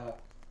could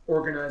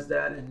organize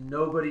that, and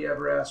nobody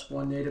ever asked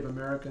one Native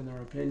American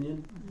their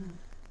opinion.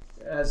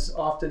 As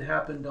often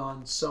happened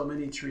on so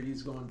many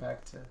treaties going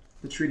back to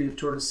the Treaty of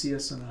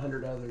Tordesillas and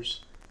 100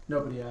 others,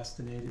 nobody asked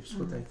the natives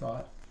what they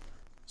thought.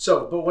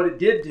 So, but what it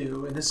did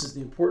do, and this is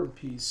the important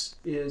piece,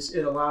 is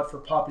it allowed for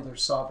popular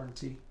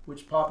sovereignty,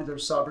 which popular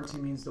sovereignty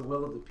means the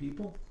will of the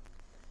people.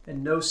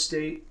 And no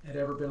state had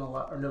ever been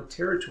allowed, or no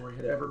territory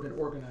had ever been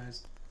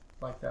organized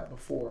like that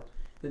before.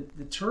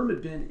 The term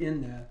had been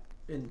in that,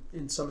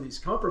 in some of these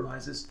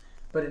compromises,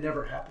 but it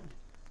never happened.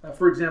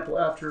 For example,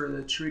 after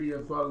the Treaty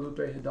of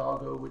Guadalupe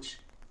Hidalgo, which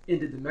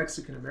ended the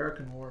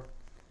Mexican-American War,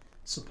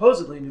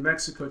 supposedly New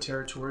Mexico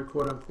territory,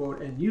 quote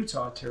unquote, and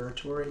Utah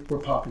territory were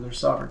popular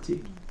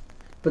sovereignty.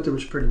 But there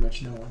was pretty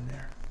much no one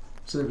there.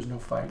 So there was no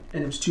fight,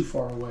 and it was too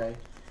far away.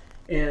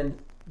 And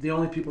the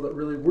only people that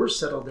really were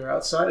settled there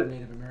outside of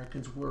Native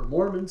Americans were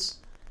Mormons,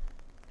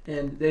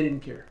 and they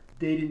didn't care.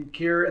 They didn't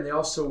care, and they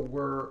also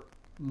were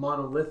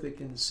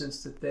monolithic in the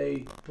sense that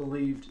they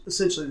believed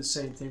essentially the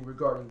same thing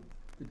regarding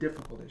the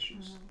difficult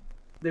issues.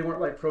 They weren't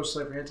like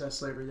pro-slavery,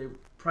 anti-slavery. They were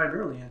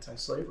primarily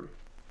anti-slavery.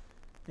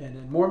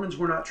 And Mormons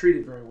were not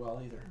treated very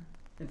well either.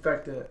 In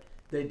fact,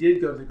 they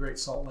did go to the Great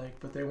Salt Lake,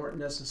 but they weren't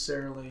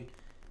necessarily,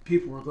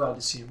 people were glad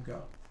to see them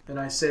go. And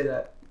I say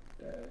that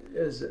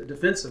as a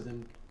defense of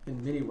them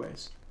in many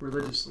ways,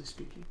 religiously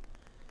speaking.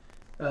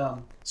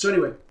 So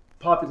anyway,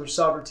 popular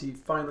sovereignty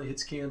finally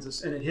hits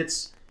Kansas, and it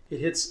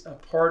hits a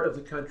part of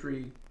the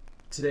country,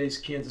 today's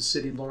Kansas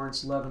City,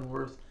 Lawrence,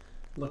 Leavenworth,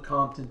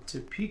 Lecompton,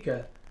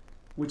 Topeka,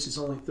 which is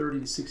only 30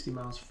 to 60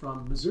 miles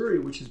from Missouri,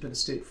 which has been a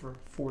state for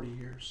 40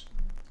 years,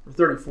 or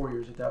 34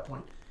 years at that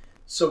point.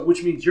 So,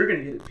 which means you're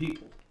going to get it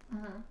peopled.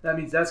 That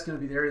means that's going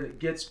to be the area that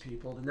gets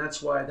peopled, and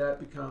that's why that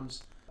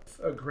becomes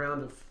a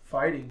ground of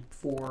fighting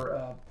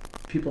for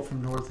people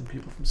from north and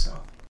people from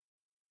south.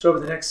 So over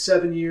the next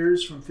 7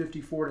 years, from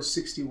 54 to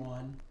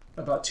 61,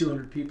 about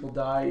 200 people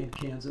die in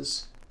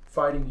Kansas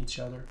fighting each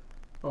other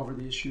over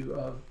the issue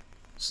of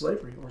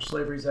slavery or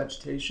slavery's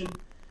agitation.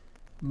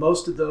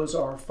 Most of those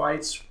are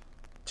fights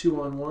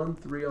 2-on-1,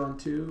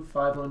 3-on-2,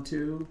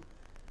 5-on-2.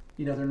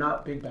 You know, they're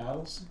not big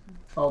battles.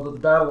 Although the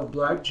Battle of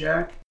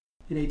Blackjack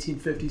in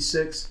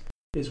 1856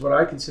 is what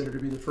I consider to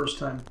be the first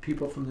time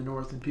people from the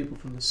north and people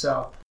from the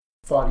south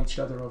fought each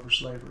other over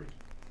slavery.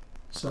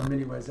 So in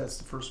many ways, that's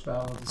the first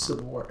battle of the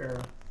Civil War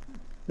era.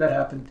 That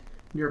happened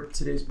near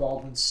today's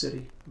Baldwin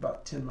City,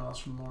 about 10 miles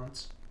from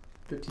Lawrence,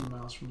 15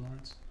 miles from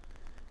Lawrence.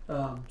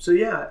 So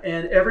yeah,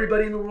 and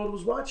everybody in the world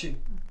was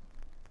watching.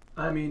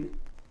 I mean,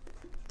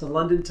 the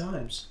London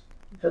Times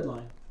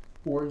headline,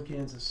 War in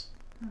Kansas.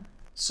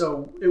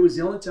 So it was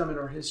the only time in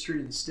our history,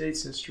 in the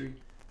state's history,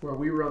 where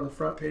we were on the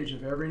front page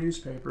of every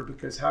newspaper,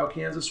 because how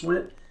Kansas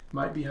went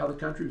might be how the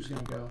country was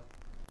going to go.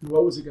 And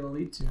what was it going to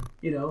lead to?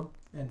 You know,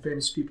 and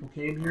famous people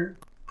came here.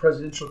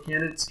 Presidential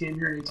candidates came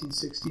here in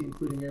 1860,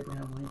 including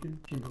Abraham Lincoln,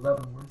 came to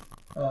Leavenworth.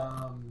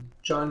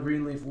 John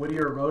Greenleaf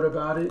Whittier wrote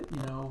about it.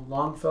 You know,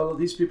 Longfellow.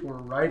 These people were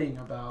writing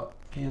about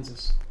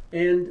Kansas.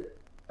 And,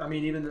 I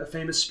mean, even the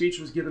famous speech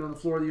was given on the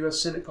floor of the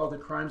U.S. Senate called The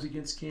Crimes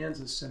Against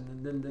Kansas.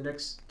 And then the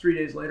next 3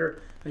 days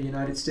later, a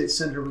United States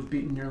senator was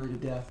beaten nearly to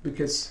death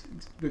because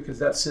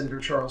that Senator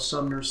Charles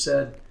Sumner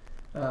said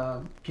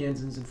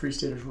Kansans and Free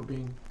Staters were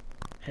being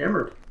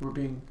hammered, were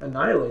being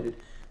annihilated.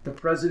 The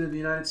President of the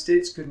United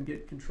States couldn't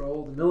get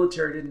control. The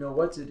military didn't know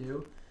what to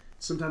do.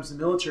 Sometimes the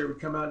military would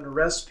come out and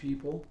arrest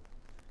people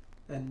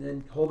and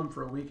then hold them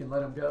for a week and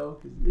let them go.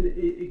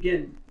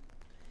 Again,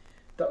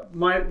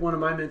 one of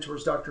my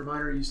mentors, Dr.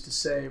 Miner, used to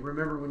say,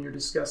 remember when you're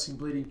discussing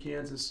Bleeding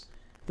Kansas,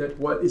 that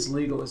what is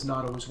legal is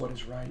not always what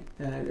is right.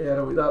 And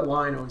that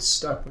line always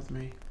stuck with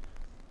me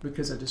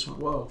because I just went,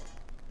 whoa,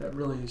 that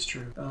really is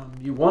true.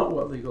 You want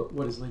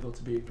what is legal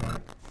to be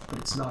right, but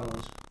it's not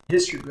always.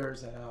 History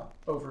bears that out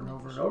over and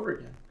over and over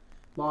again.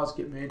 Laws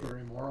get made that are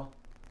immoral,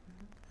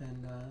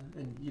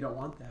 and you don't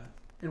want that.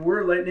 And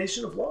we're a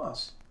nation of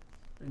laws,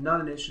 and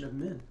not a nation of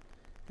men.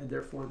 And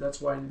therefore,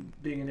 that's why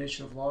being a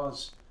nation of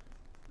laws,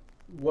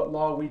 what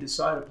law we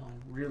decide upon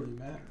really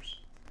matters.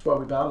 That's why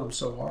we battle them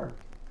so hard.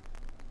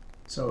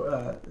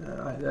 So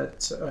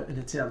that's an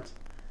attempt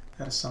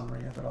at a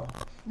summary of it all.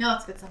 No,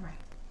 it's a good summary.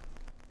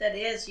 That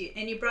is,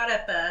 and you brought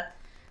up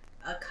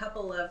a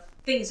couple of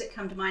things that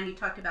come to mind. You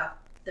talked about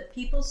the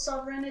people's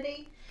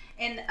sovereignty,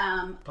 And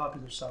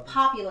popular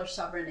sovereignty.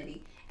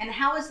 sovereignty. And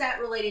how is that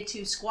related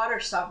to squatter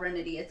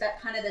sovereignty? Is that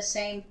kind of the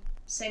same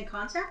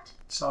concept?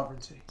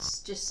 Sovereignty. It's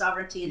just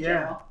sovereignty in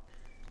general.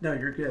 No,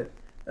 you're good.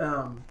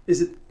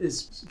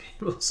 Is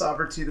people's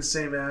sovereignty the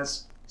same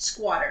as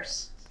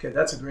Squatters. Okay,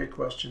 that's a great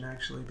question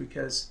actually,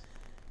 because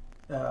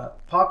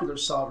popular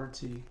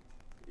sovereignty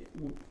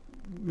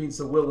means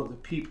the will of the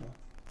people,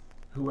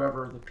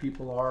 whoever the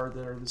people are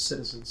that are the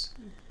citizens.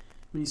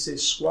 When you say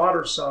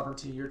squatter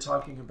sovereignty, you're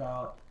talking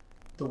about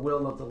the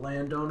will of the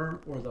landowner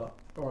or the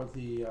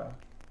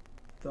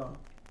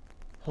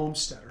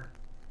homesteader.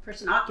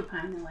 Person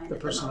occupying the land. The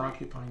person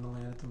occupying the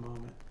land at the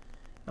moment.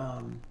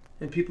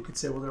 And people could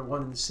say, well, they're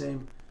one and the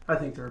same. I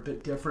think they're a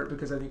bit different,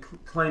 because I think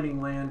claiming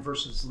land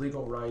versus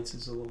legal rights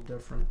is a little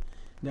different.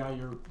 Now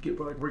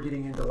we're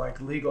getting into like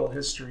legal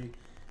history,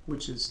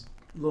 which is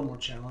a little more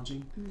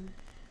challenging.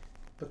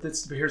 But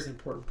here's the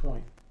important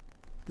point.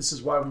 This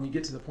is why when you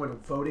get to the point of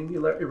voting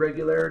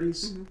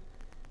irregularities,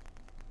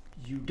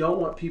 you don't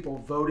want people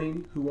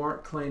voting who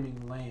aren't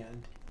claiming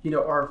land. You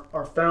know,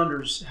 our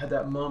founders had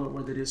that moment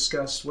where they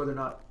discussed whether or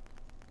not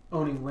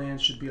owning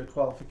land should be a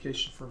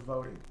qualification for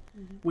voting.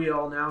 We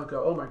all now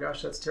go, oh my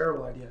gosh, that's a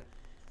terrible idea.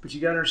 But you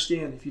got to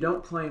understand, if you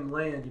don't claim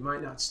land, you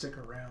might not stick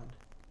around,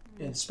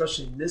 and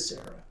especially in this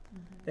era.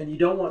 And you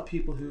don't want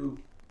people who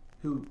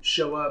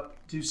show up,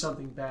 do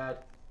something bad,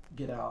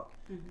 get out.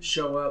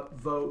 Show up,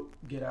 vote,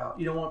 get out.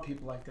 You don't want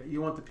people like that.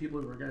 You want the people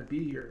who are going to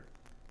be here.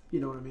 You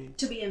know what I mean?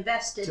 To be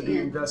invested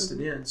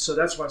in. So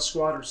that's why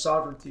squatter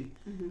sovereignty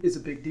is a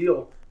big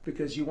deal,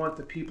 because you want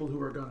the people who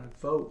are going to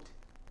vote.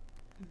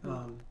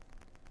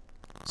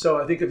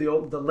 So I think of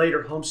the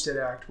later Homestead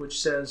Act,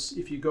 which says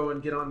if you go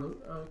and get on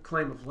a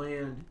claim of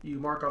land, you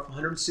mark off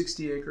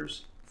 160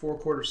 acres,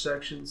 4/4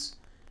 sections.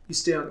 You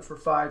stay on it for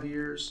 5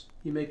 years.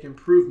 You make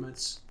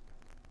improvements.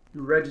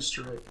 You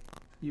register it.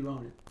 You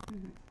own it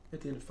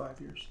at the end of 5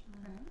 years.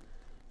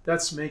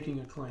 That's making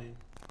a claim.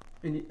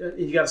 And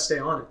you got to stay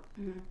on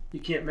it.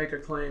 You can't make a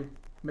claim,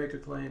 make a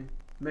claim,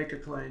 make a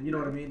claim. You know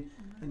what I mean?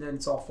 And then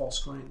it's all false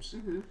claims.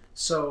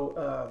 So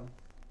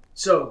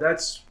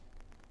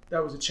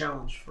that was a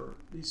challenge for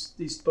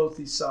both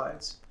these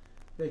sides.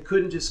 They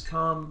couldn't just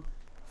come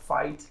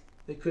fight.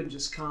 They couldn't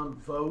just come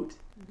vote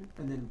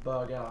and then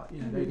bug out.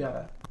 You know, they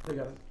gotta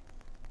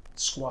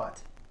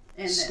squat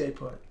and stay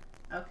put.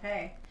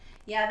 Okay,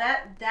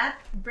 yeah, that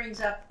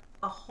brings up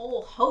a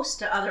whole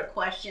host of other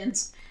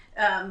questions.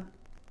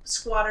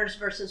 Squatters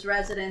versus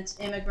residents,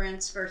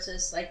 immigrants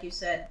versus, like you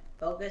said,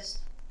 bogus,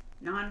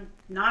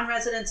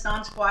 non-residents,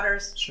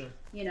 non-squatters. Sure.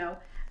 You know,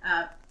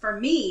 for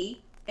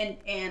me,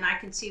 and I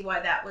can see why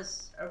that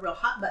was a real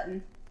hot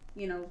button.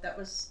 You know, that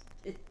was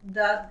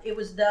it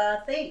was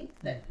the thing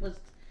that was.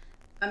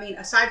 I mean,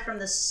 aside from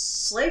the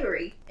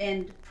slavery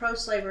and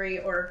pro-slavery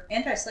or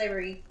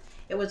anti-slavery,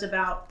 it was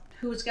about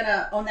who was going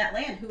to own that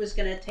land, who was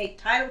going to take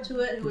title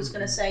to it, who was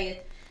going to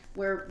say,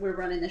 we're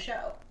running the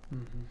show.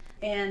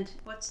 And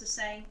what's the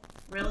saying?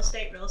 Real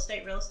estate, real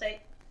estate, real estate,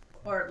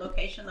 or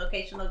location,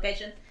 location,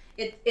 location.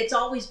 It's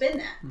always been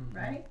that,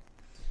 right?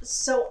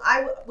 So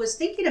I was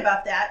thinking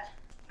about that,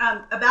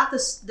 about the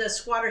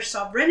squatter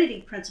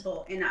sovereignty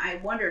principle, and I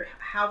wondered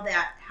how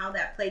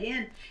that played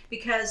in,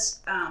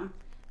 because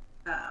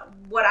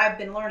what I've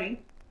been learning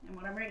and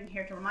what I'm reading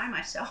here to remind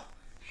myself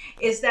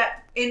is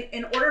that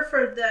in order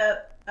for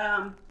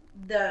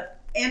the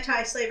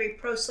anti-slavery,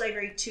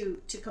 pro-slavery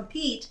to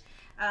compete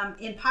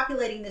in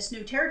populating this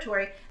new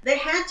territory, they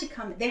had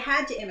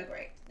to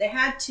immigrate. They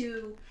had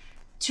to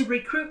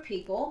recruit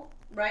people,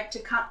 right, to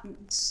come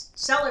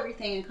sell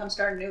everything and come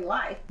start a new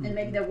life. And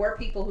maybe there were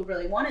people who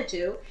really wanted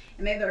to,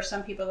 and maybe there were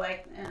some people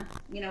like,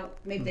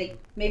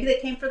 maybe they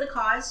came for the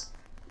cause,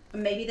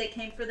 maybe they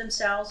came for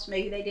themselves,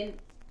 maybe they didn't,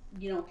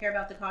 care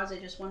about the cause. They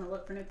just want to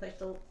look for a new place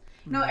to.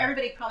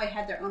 Everybody probably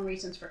had their own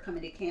reasons for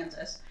coming to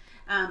Kansas,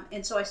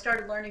 and so I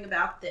started learning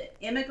about the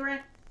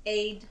immigrant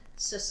aid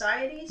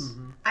societies.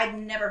 I'd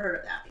never heard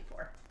of that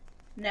before,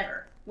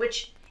 never.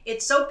 Which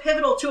it's so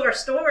pivotal to our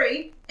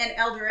story in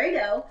El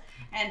Dorado,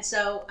 and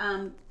so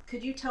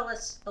could you tell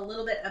us a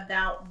little bit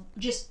about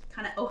just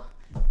kind of?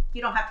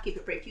 You don't have to keep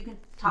it brief. You can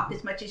talk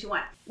as much as you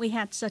want. We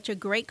had such a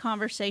great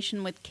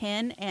conversation with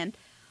Ken, and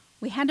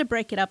we had to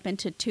break it up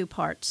into 2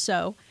 parts.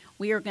 So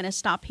we are going to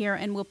stop here,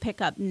 and we'll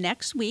pick up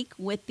next week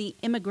with the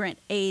Immigrant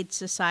Aid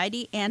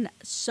Society and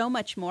so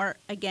much more.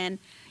 Again,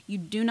 you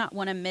do not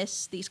want to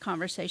miss these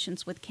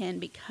conversations with Ken,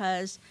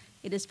 because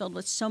it is filled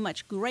with so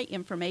much great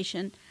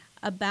information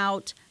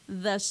about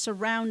the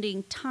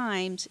surrounding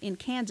times in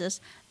Kansas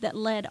that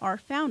led our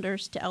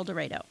founders to El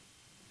Dorado.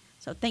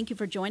 So thank you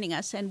for joining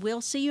us, and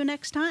we'll see you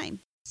next time.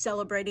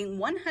 Celebrating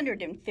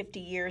 150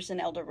 years in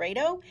El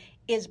Dorado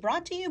is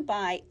brought to you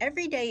by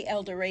Everyday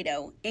El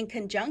Dorado in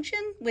conjunction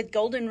with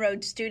Golden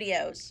Road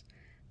Studios,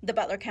 the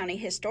Butler County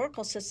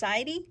Historical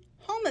Society,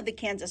 home of the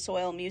Kansas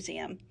Oil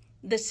Museum,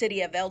 the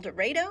City of El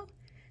Dorado,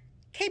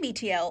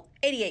 KBTL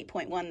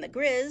 88.1 The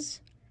Grizz,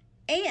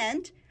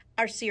 and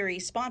our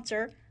series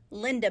sponsor,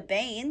 Linda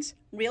Baines,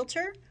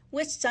 Realtor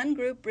with Sun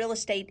Group Real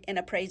Estate and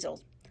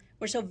Appraisal.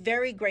 We're so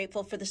very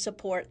grateful for the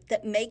support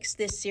that makes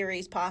this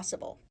series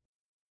possible.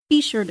 Be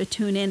sure to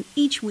tune in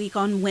each week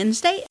on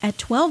Wednesday at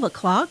 12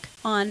 o'clock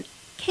on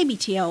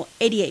KBTL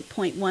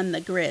 88.1 The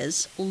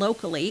Grizz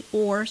locally,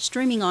 or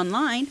streaming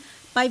online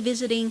by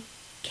visiting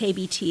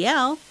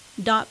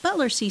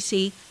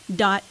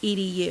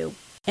kbtl.butlercc.edu.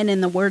 And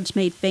in the words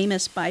made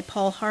famous by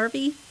Paul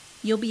Harvey,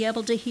 you'll be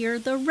able to hear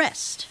the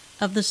rest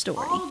of the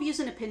story. All views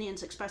and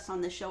opinions expressed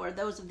on this show are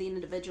those of the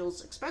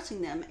individuals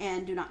expressing them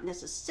and do not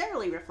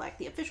necessarily reflect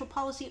the official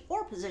policy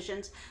or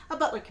positions of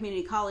Butler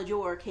Community College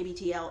or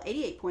KBTL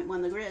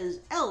 88.1 The Grizz,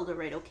 El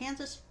Dorado,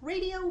 Kansas,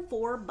 radio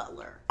for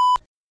Butler.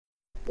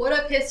 What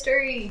up,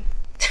 history?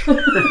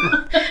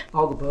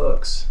 All the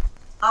books.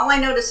 All I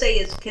know to say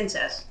is Ken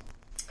says.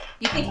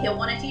 You think he'll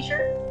want a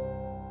t-shirt?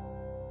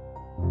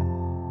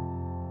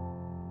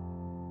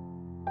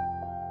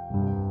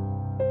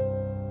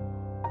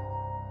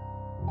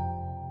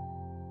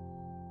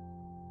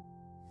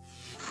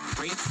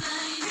 No,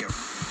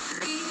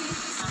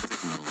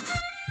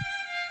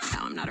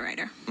 I'm not a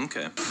writer.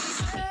 Okay.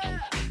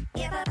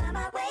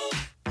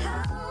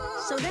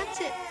 So that's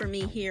it for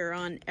me here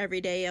on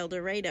Everyday El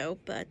Dorado,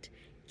 but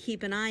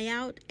keep an eye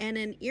out and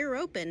an ear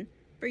open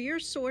for your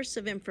source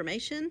of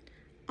information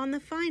on the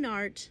fine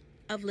art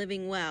of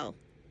living well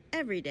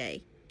every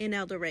day in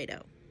El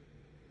Dorado.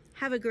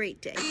 Have a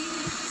great day.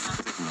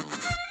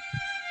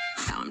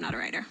 No, I'm not a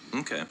writer.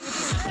 Okay.